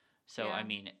 So, Yeah. I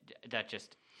mean, that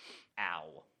just,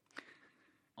 ow.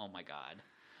 Oh my God.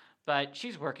 But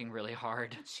she's working really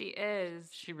hard. She is.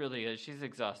 She really is. She's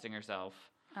exhausting herself.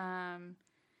 And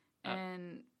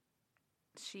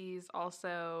she's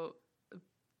also,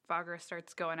 Vagra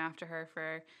starts going after her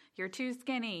for, you're too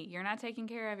skinny, you're not taking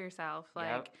care of yourself, like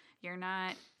Yep. you're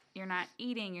not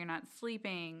eating, you're not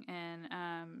sleeping,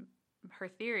 and her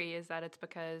theory is that it's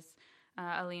because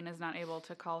Alina's not able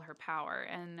to call her power,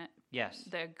 and Yes.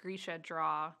 the Grisha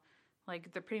draw,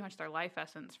 like, they're pretty much their life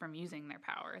essence from using their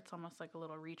power. It's almost like a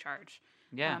little recharge.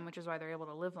 Yeah. Which is why they're able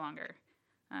to live longer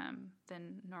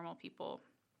than normal people.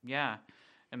 Yeah.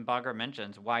 And Bagra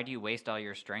mentions, why do you waste all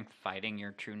your strength fighting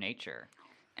your true nature?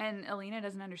 And Alina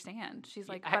doesn't understand. She's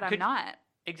like, I- but I'm could- not.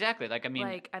 Exactly. Like, I mean,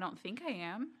 Like, I don't think I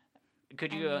am.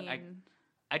 could you, I mean,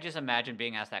 I just imagine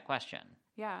being asked that question.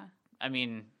 yeah. I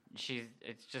mean,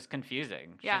 it's just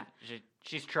confusing. Yeah.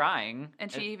 She's trying.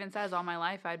 And she even says, all my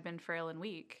life I'd been frail and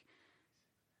weak.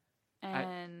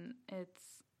 And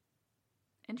it's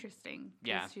interesting. 'Cause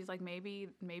Yeah. she's like, maybe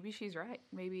she's right.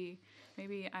 Maybe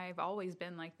I've always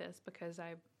been like this because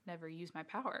I've never used my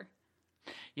power.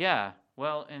 Yeah.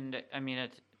 Well, and I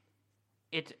mean,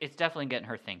 it's definitely getting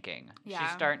her thinking. Yeah.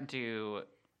 She's starting to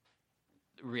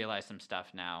realize some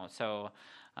stuff now. So,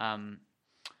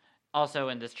 also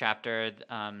in this chapter,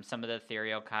 some of the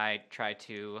Theriokai try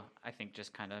to, I think,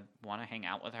 just kind of want to hang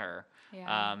out with her.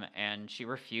 Yeah. And she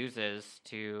refuses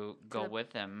to go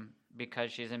with them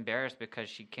because she's embarrassed because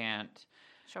she can't.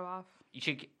 Show off.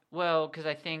 Because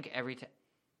I think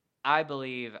I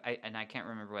believe, and I can't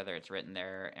remember whether it's written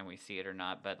there and we see it or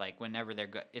not, but like whenever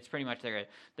it's pretty much the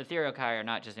Theriokai are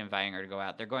not just inviting her to go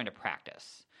out, they're going to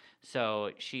practice. So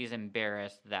she's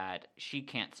embarrassed that she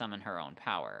can't summon her own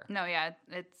power. No, yeah,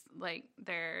 it's like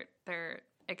they're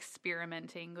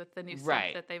experimenting with the new stuff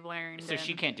Right. that they've learned. So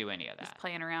she and can't do any of just that.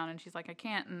 playing around, and she's like, I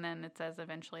can't. And then it says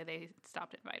eventually they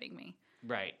stopped inviting me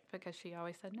Right. because she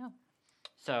always said no.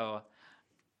 So,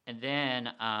 and then,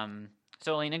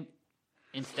 so Alina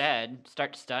instead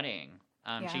starts studying.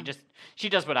 Yeah. She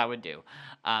does what I would do.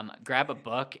 Grab a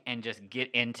book and just get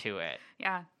into it.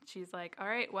 Yeah, she's like, all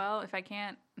right, well, if I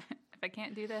can't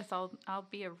do this, I'll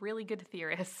be a really good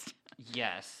theorist.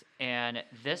 Yes, and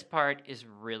this part is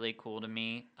really cool to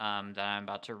me that I'm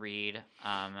about to read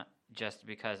just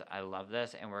because I love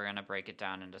this, and we're going to break it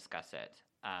down and discuss it.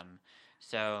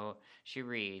 So she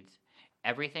reads,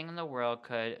 everything in the world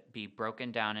could be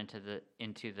broken down into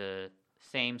the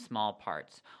same small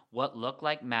parts. What looked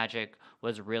like magic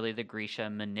was really the Grisha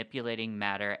manipulating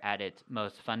matter at its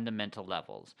most fundamental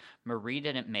levels. Marie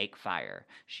didn't make fire.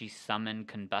 She summoned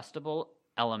combustible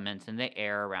elements in the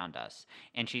air around us,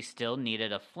 and she still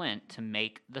needed a flint to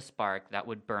make the spark that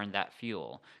would burn that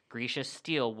fuel. Grisha's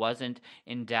steel wasn't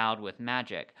endowed with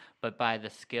magic, but by the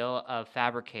skill of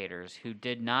fabricators who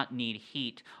did not need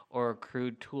heat or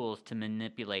crude tools to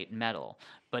manipulate metal.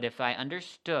 But if I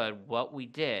understood what we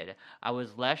did, I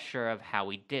was less sure of how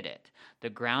we did it. The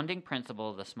grounding principle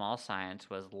of the small science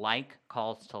was like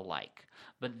calls to like,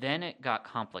 but then it got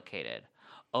complicated.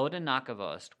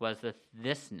 Odinakavost was the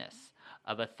thisness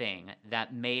of a thing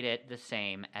that made it the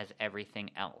same as everything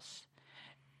else.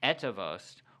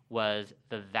 Etovost was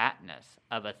the thatness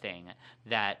of a thing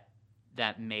that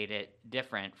made it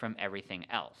different from everything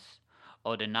else.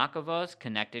 Odinakavost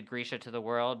connected Grisha to the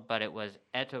world, but it was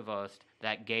Etovost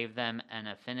that gave them an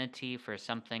affinity for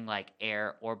something like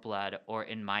air or blood, or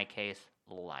in my case,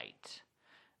 light.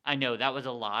 I know that was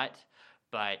a lot,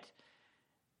 but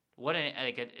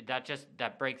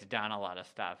that breaks down a lot of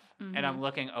stuff. Mm-hmm. And I'm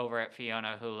looking over at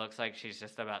Fiona, who looks like she's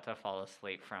just about to fall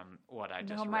asleep from what I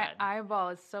just read. No, my eyeball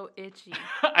is so itchy.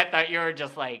 I thought you were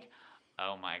just like,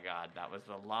 oh my God, that was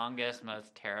the longest,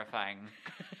 most terrifying.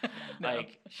 No.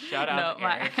 Like, shut up, No,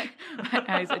 Eric. my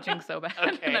eye's itching so bad,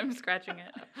 Okay. and I'm scratching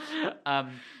it.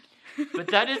 But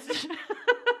that is,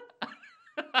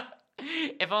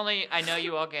 If only I know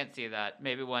you all can't see that.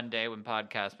 Maybe one day when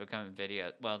podcasts become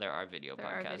video. Well, there are video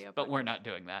podcasts, but we're not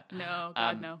doing that. No,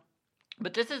 God, no.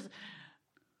 But this is.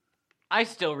 I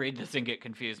still read this and get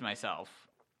confused myself.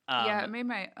 Yeah, it made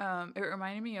my. It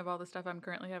reminded me of all the stuff I'm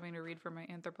currently having to read for my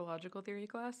anthropological theory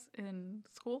class in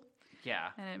school. Yeah.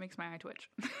 And it makes my eye twitch.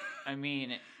 I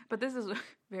mean. But this is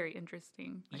very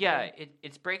interesting. Yeah,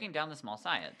 it's breaking down the small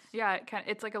science. Yeah,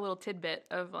 it's like a little tidbit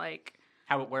of like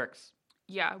how it works.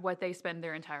 Yeah, what they spend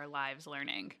their entire lives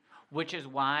learning. Which is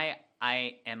why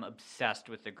I am obsessed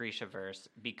with the Grishaverse,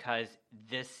 because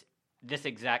this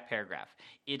exact paragraph,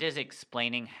 it is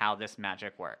explaining how this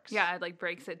magic works. Yeah, it like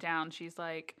breaks it down. She's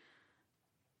like,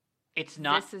 it's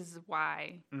not. This is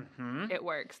why it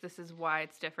works. This is why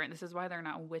it's different. This is why they're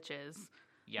not witches.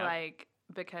 Yeah. Like,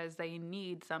 because they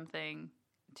need something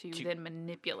to then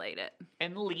manipulate it.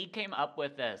 And Lee came up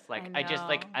with this. Like, I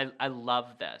I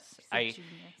love this. Genius.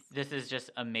 This is just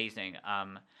amazing.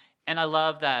 And I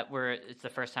love that it's the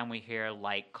first time we hear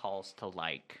like calls to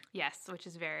like. Yes, which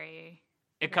is very.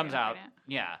 It comes out.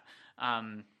 Yeah.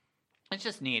 It's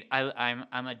just neat. I'm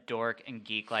a dork and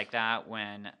geek like that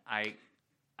when I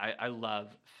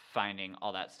love finding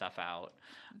all that stuff out.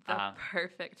 The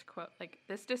perfect quote. Like,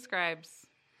 this describes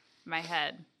my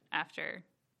head after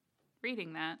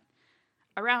reading that.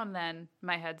 Around then,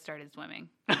 my head started swimming.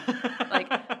 Like,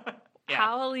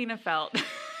 how Alina felt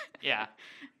yeah,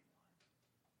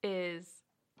 is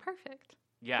perfect.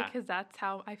 Yeah. Because that's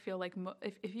how I feel like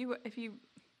if you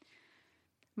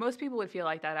most people would feel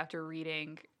like that after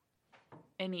reading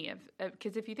any of,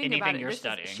 because if you think about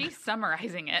it, she's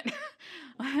summarizing it.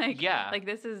 Like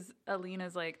this is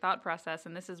Alina's like thought process,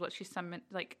 and this is what she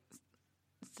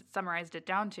summarized it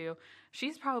down to.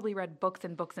 She's probably read books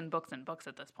and books and books and books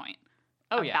at this point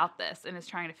about this, and is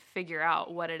trying to figure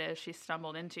out what it is she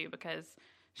stumbled into, because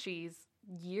she's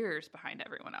years behind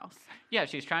everyone else. Yeah,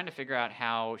 she's trying to figure out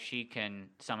how she can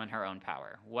summon her own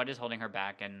power. What is holding her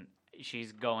back, and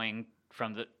she's going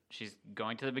to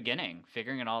the beginning,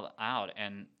 figuring it all out,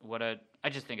 and I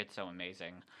just think it's so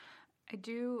amazing. I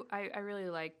really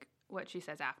like what she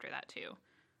says after that too.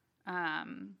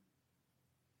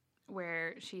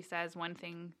 Where she says, one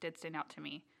thing did stand out to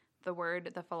me, the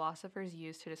word the philosophers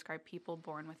used to describe people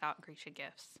born without Grisha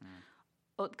gifts.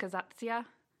 Otkazatsya,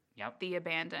 the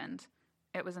abandoned.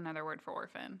 It was another word for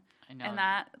orphan. I know. And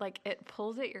that, like, it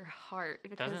pulls at your heart,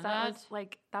 because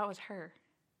that was her.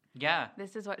 Yeah.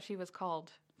 This is what she was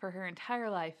called for her entire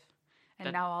life.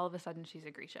 And now all of a sudden she's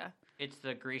a Grisha. It's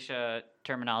the Grisha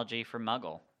terminology for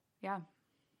muggle. Yeah.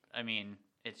 I mean,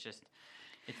 it's just...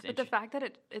 But the fact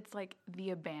that it's like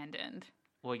the abandoned.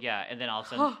 Well, yeah, and then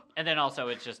also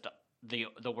it's just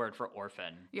the word for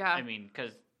orphan. Yeah. I mean,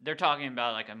 because they're talking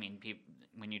about, like, I mean, people,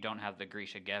 when you don't have the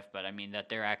Grisha gift, but I mean that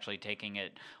they're actually taking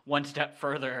it one step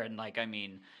further, and like, I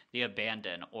mean, the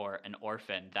abandoned or an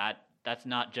orphan, that's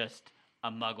not just a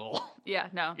muggle. Yeah,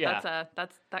 no, yeah.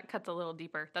 that cuts a little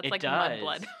deeper. That's it like does.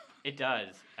 mudblood. It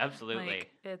does, absolutely.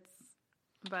 Like,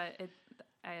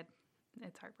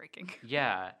 it's heartbreaking.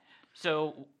 Yeah.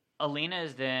 So Alina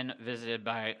is then visited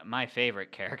by my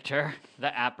favorite character, the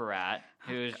Apparat,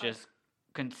 who's just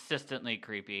consistently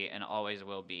creepy and always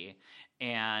will be.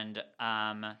 And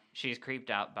she's creeped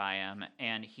out by him,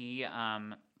 and he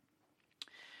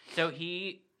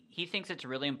thinks it's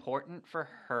really important for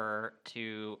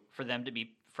them to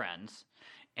be friends,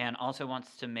 and also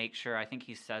wants to make sure, I think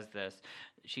he says this,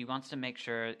 she wants to make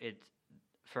sure it's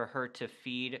for her to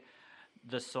feed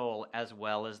the soul as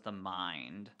well as the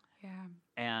mind. Yeah.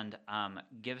 And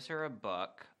gives her a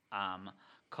book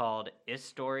called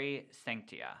Istori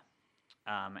Sanctia,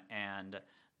 and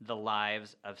the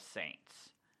Lives of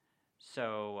Saints.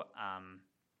 So,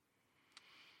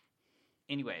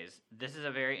 anyways, this is a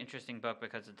very interesting book,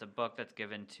 because it's a book that's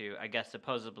given to, I guess,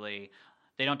 supposedly,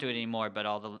 they don't do it anymore, but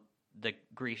all the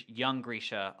young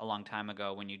Grisha a long time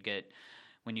ago, when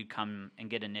you'd come and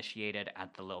get initiated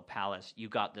at the little palace, you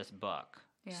got this book.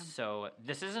 Yeah. So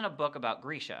this isn't a book about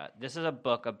Grisha. This is a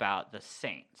book about the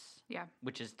saints. Yeah.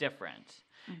 Which is different.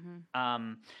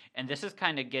 Mm-hmm. And this is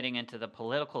kind of getting into the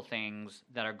political things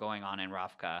that are going on in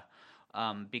Ravka,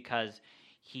 because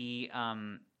he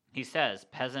says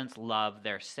peasants love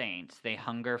their saints. They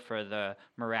hunger for the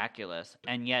miraculous,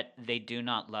 and yet they do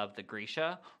not love the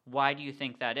Grisha. Why do you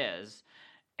think that is?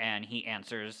 And he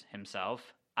answers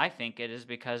himself, I think it is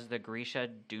because the Grisha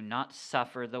do not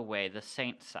suffer the way the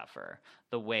saints suffer,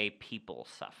 the way people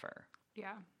suffer.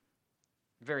 Yeah.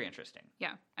 Very interesting.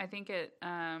 Yeah, I think it.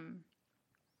 I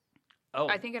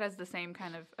think it has the same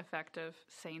kind of effect of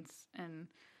saints in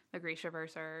the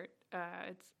Grishaverse.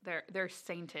 They're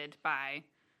sainted by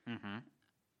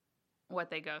what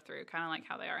they go through, kind of like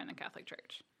how they are in the Catholic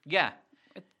Church. Yeah.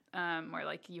 Where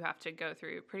like you have to go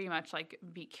through pretty much like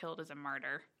be killed as a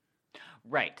martyr.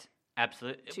 Right.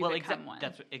 Absolutely. To Well, become one.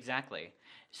 that's exactly.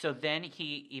 So then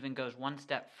he even goes one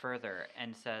step further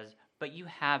and says, "But you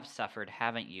have suffered,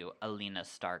 haven't you, Alina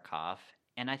Starkov?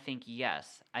 And I think,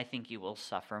 yes, I think you will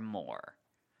suffer more."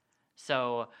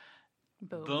 So,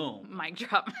 boom. Mic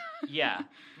drop. Yeah.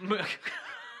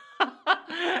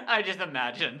 I just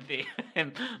imagined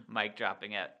him mic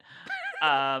dropping it.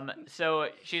 So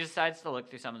she decides to look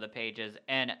through some of the pages,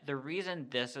 and the reason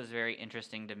this was very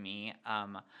interesting to me,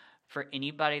 for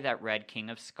anybody that read King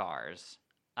of Scars,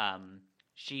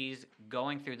 she's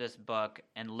going through this book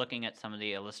and looking at some of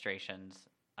the illustrations.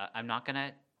 I'm not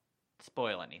gonna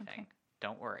spoil anything. Okay.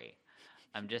 Don't worry.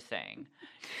 I'm just saying,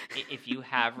 if you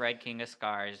have read King of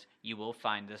Scars, you will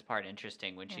find this part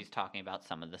interesting when she's talking about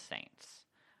some of the saints.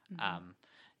 Mm-hmm.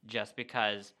 Just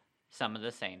because some of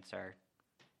the saints are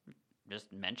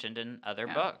just mentioned in other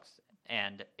books,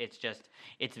 and it's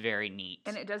very neat.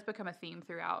 And it does become a theme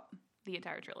throughout the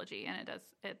entire trilogy, and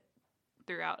it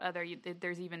throughout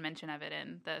there's even mention of it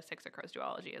in the Six of Crows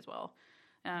duology as well.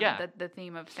 The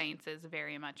theme of saints is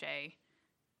very much a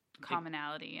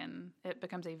commonality, and it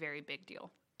becomes a very big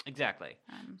deal. Exactly.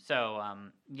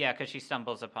 Because she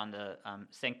stumbles upon the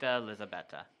Sancta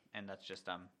Elisabetta, and that's just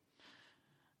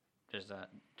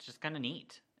it's just kind of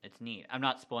neat. It's neat. I'm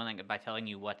not spoiling it by telling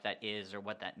you what that is or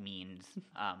what that means,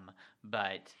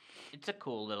 but it's a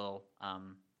cool little.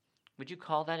 Would you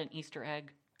call that an Easter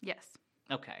egg? Yes.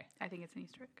 Okay. I think it's an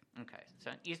Easter egg. Okay,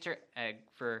 so an Easter egg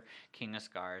for King of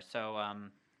Scars. So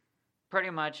pretty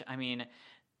much, I mean,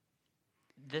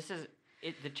 this is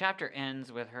it. The chapter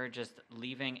ends with her just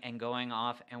leaving and going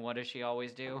off, and what does she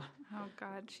always do? Oh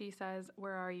God, she says,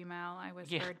 "Where are you, Mal?" I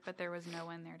whispered, but there was no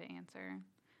one there to answer.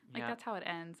 Like that's how it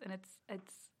ends, and it's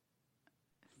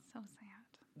so sad.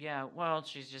 Yeah, well,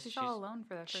 she's all alone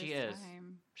for the first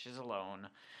time. She's alone,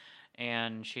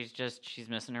 and she's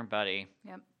missing her buddy.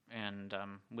 Yep. And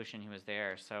wishing he was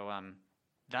there. So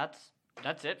that's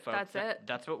it, folks. That's it.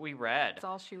 That's what we read. That's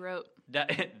all she wrote.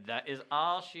 That is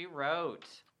all she wrote.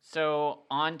 So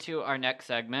on to our next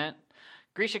segment,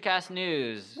 GrishaCast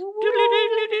News.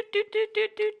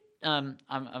 I'm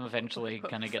eventually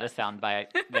gonna get a soundbite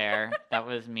there. That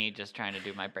was me just trying to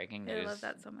do my breaking news. I love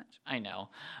that so much. I know.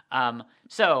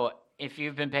 So if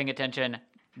you've been paying attention,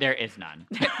 there is none.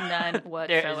 None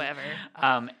whatsoever.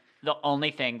 The only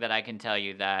thing that I can tell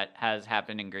you that has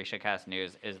happened in GrishaCast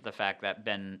News is the fact that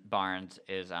Ben Barnes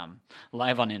is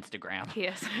live on Instagram.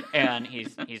 Yes. And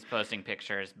he's posting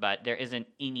pictures, but there isn't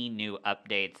any new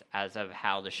updates as of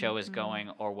how the show is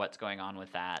going or what's going on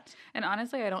with that. And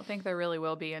honestly, I don't think there really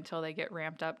will be until they get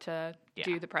ramped up to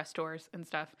do the press tours and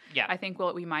stuff. Yeah. I think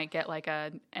we might get like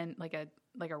a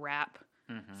wrap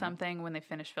something when they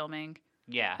finish filming.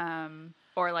 Yeah.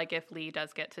 Or like if Lee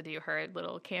does get to do her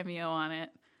little cameo on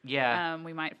it. Yeah.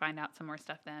 We might find out some more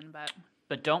stuff then,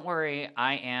 But don't worry,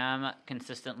 I am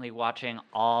consistently watching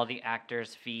all the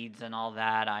actors' feeds and all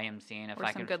that. I am seeing if I can.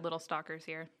 We're some good little stalkers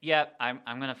here. Yep, I'm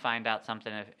gonna find out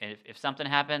something. If something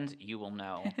happens, you will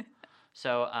know.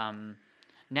 So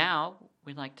now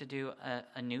we'd like to do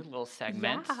a new little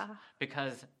segment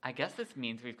because I guess this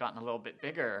means we've gotten a little bit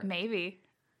bigger. Maybe.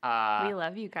 We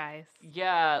love you guys.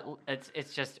 Yeah,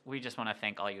 it's just we just want to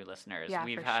thank all you listeners. Yeah,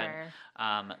 We've for had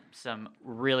sure. Some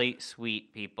really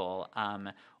sweet people.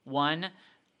 One,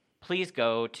 please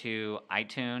go to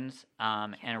iTunes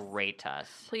and rate us.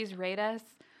 Please rate us.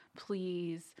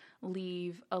 Please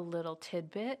leave a little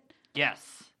tidbit.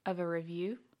 Yes. Of a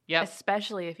review. Yep.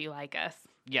 Especially if you like us.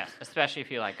 Yes, especially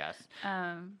if you like us.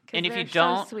 And if you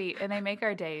don't, so sweet, and they make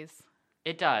our days.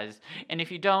 It does. And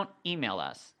if you don't, email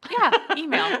us. Yeah,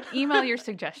 email your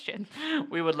suggestion.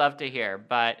 We would love to hear,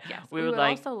 but yes, we would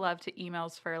also love to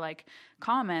emails for like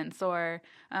comments or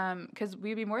because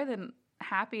we'd be more than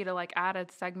happy to like add a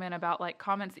segment about like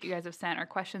comments that you guys have sent or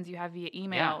questions you have via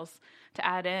emails to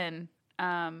add in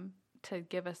to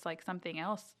give us like something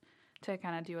else to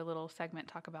kind of do a little segment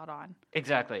talk about on.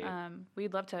 Exactly.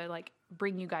 We'd love to like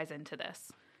bring you guys into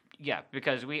this. Yeah,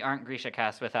 because we aren't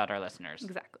GrishaCast without our listeners.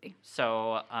 Exactly.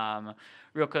 So,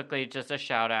 real quickly, just a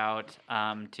shout out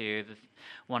want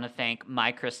to thank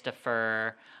My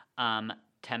Christopher,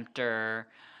 Tempter,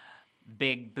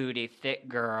 Big Booty Thick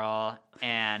Girl,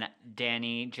 and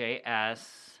Danny JS.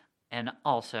 And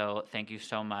also, thank you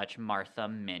so much, Martha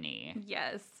Minnie.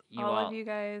 Yes, all of you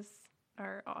guys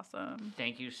are awesome.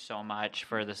 Thank you so much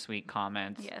for the sweet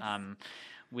comments. Yes.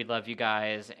 We love you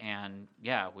guys, and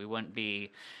yeah, we wouldn't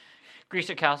be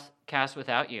GrishaCast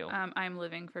without you. I'm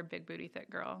living for Big Booty Thick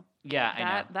Girl. Yeah, I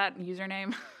know. That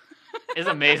username. is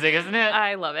amazing, isn't it?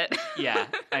 I love it. Yeah,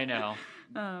 I know.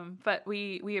 But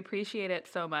we appreciate it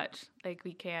so much. Like,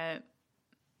 we can't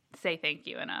say thank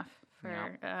you enough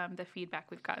for the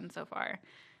feedback we've gotten so far.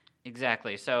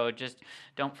 Exactly. So just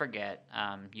don't forget,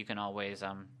 you can always,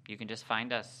 you can just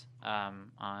find us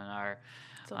on our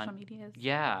Social medias.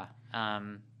 Yeah.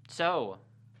 So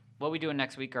what are we doing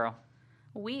next week, girl?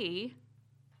 We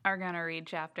are going to read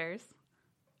chapters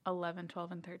 11,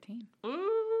 12, and 13.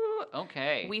 Ooh,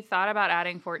 okay. We thought about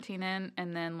adding 14 in,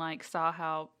 and then like saw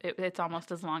how it's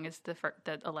almost as long as the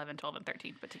 11, 12, and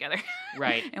 13 put together.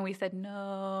 Right. And we said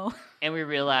no. And we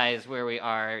realize where we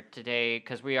are today,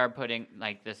 because we are putting,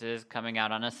 like, this is coming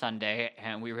out on a Sunday,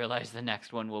 and we realize the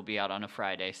next one will be out on a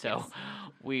Friday. So Yes.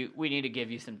 we need to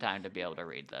give you some time to be able to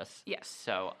read this. Yes.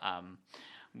 So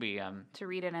we To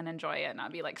read it and enjoy it,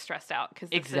 not be like stressed out, because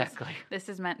exactly. This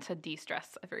is meant to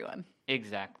de-stress everyone.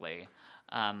 Exactly.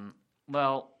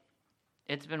 Well,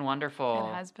 it's been wonderful.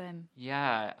 It has been.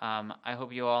 Yeah. I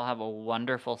hope you all have a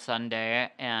wonderful Sunday,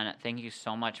 and thank you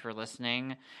so much for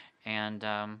listening. And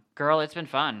girl, it's been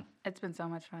fun. It's been so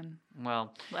much fun,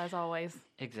 Well, as always.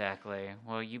 exactly.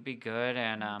 Well, you be good,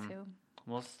 and Me too.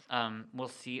 we'll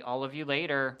see all of you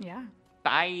later. Yeah.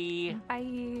 Bye.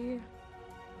 Bye.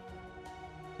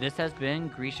 This has been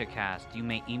Grisha Cast. You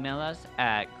may email us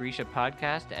at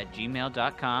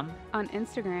grishapodcast@gmail.com On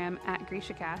Instagram at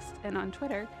GrishaCast and on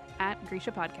Twitter at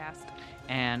Grisha Podcast.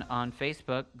 and on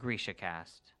Facebook, Grisha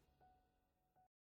Cast.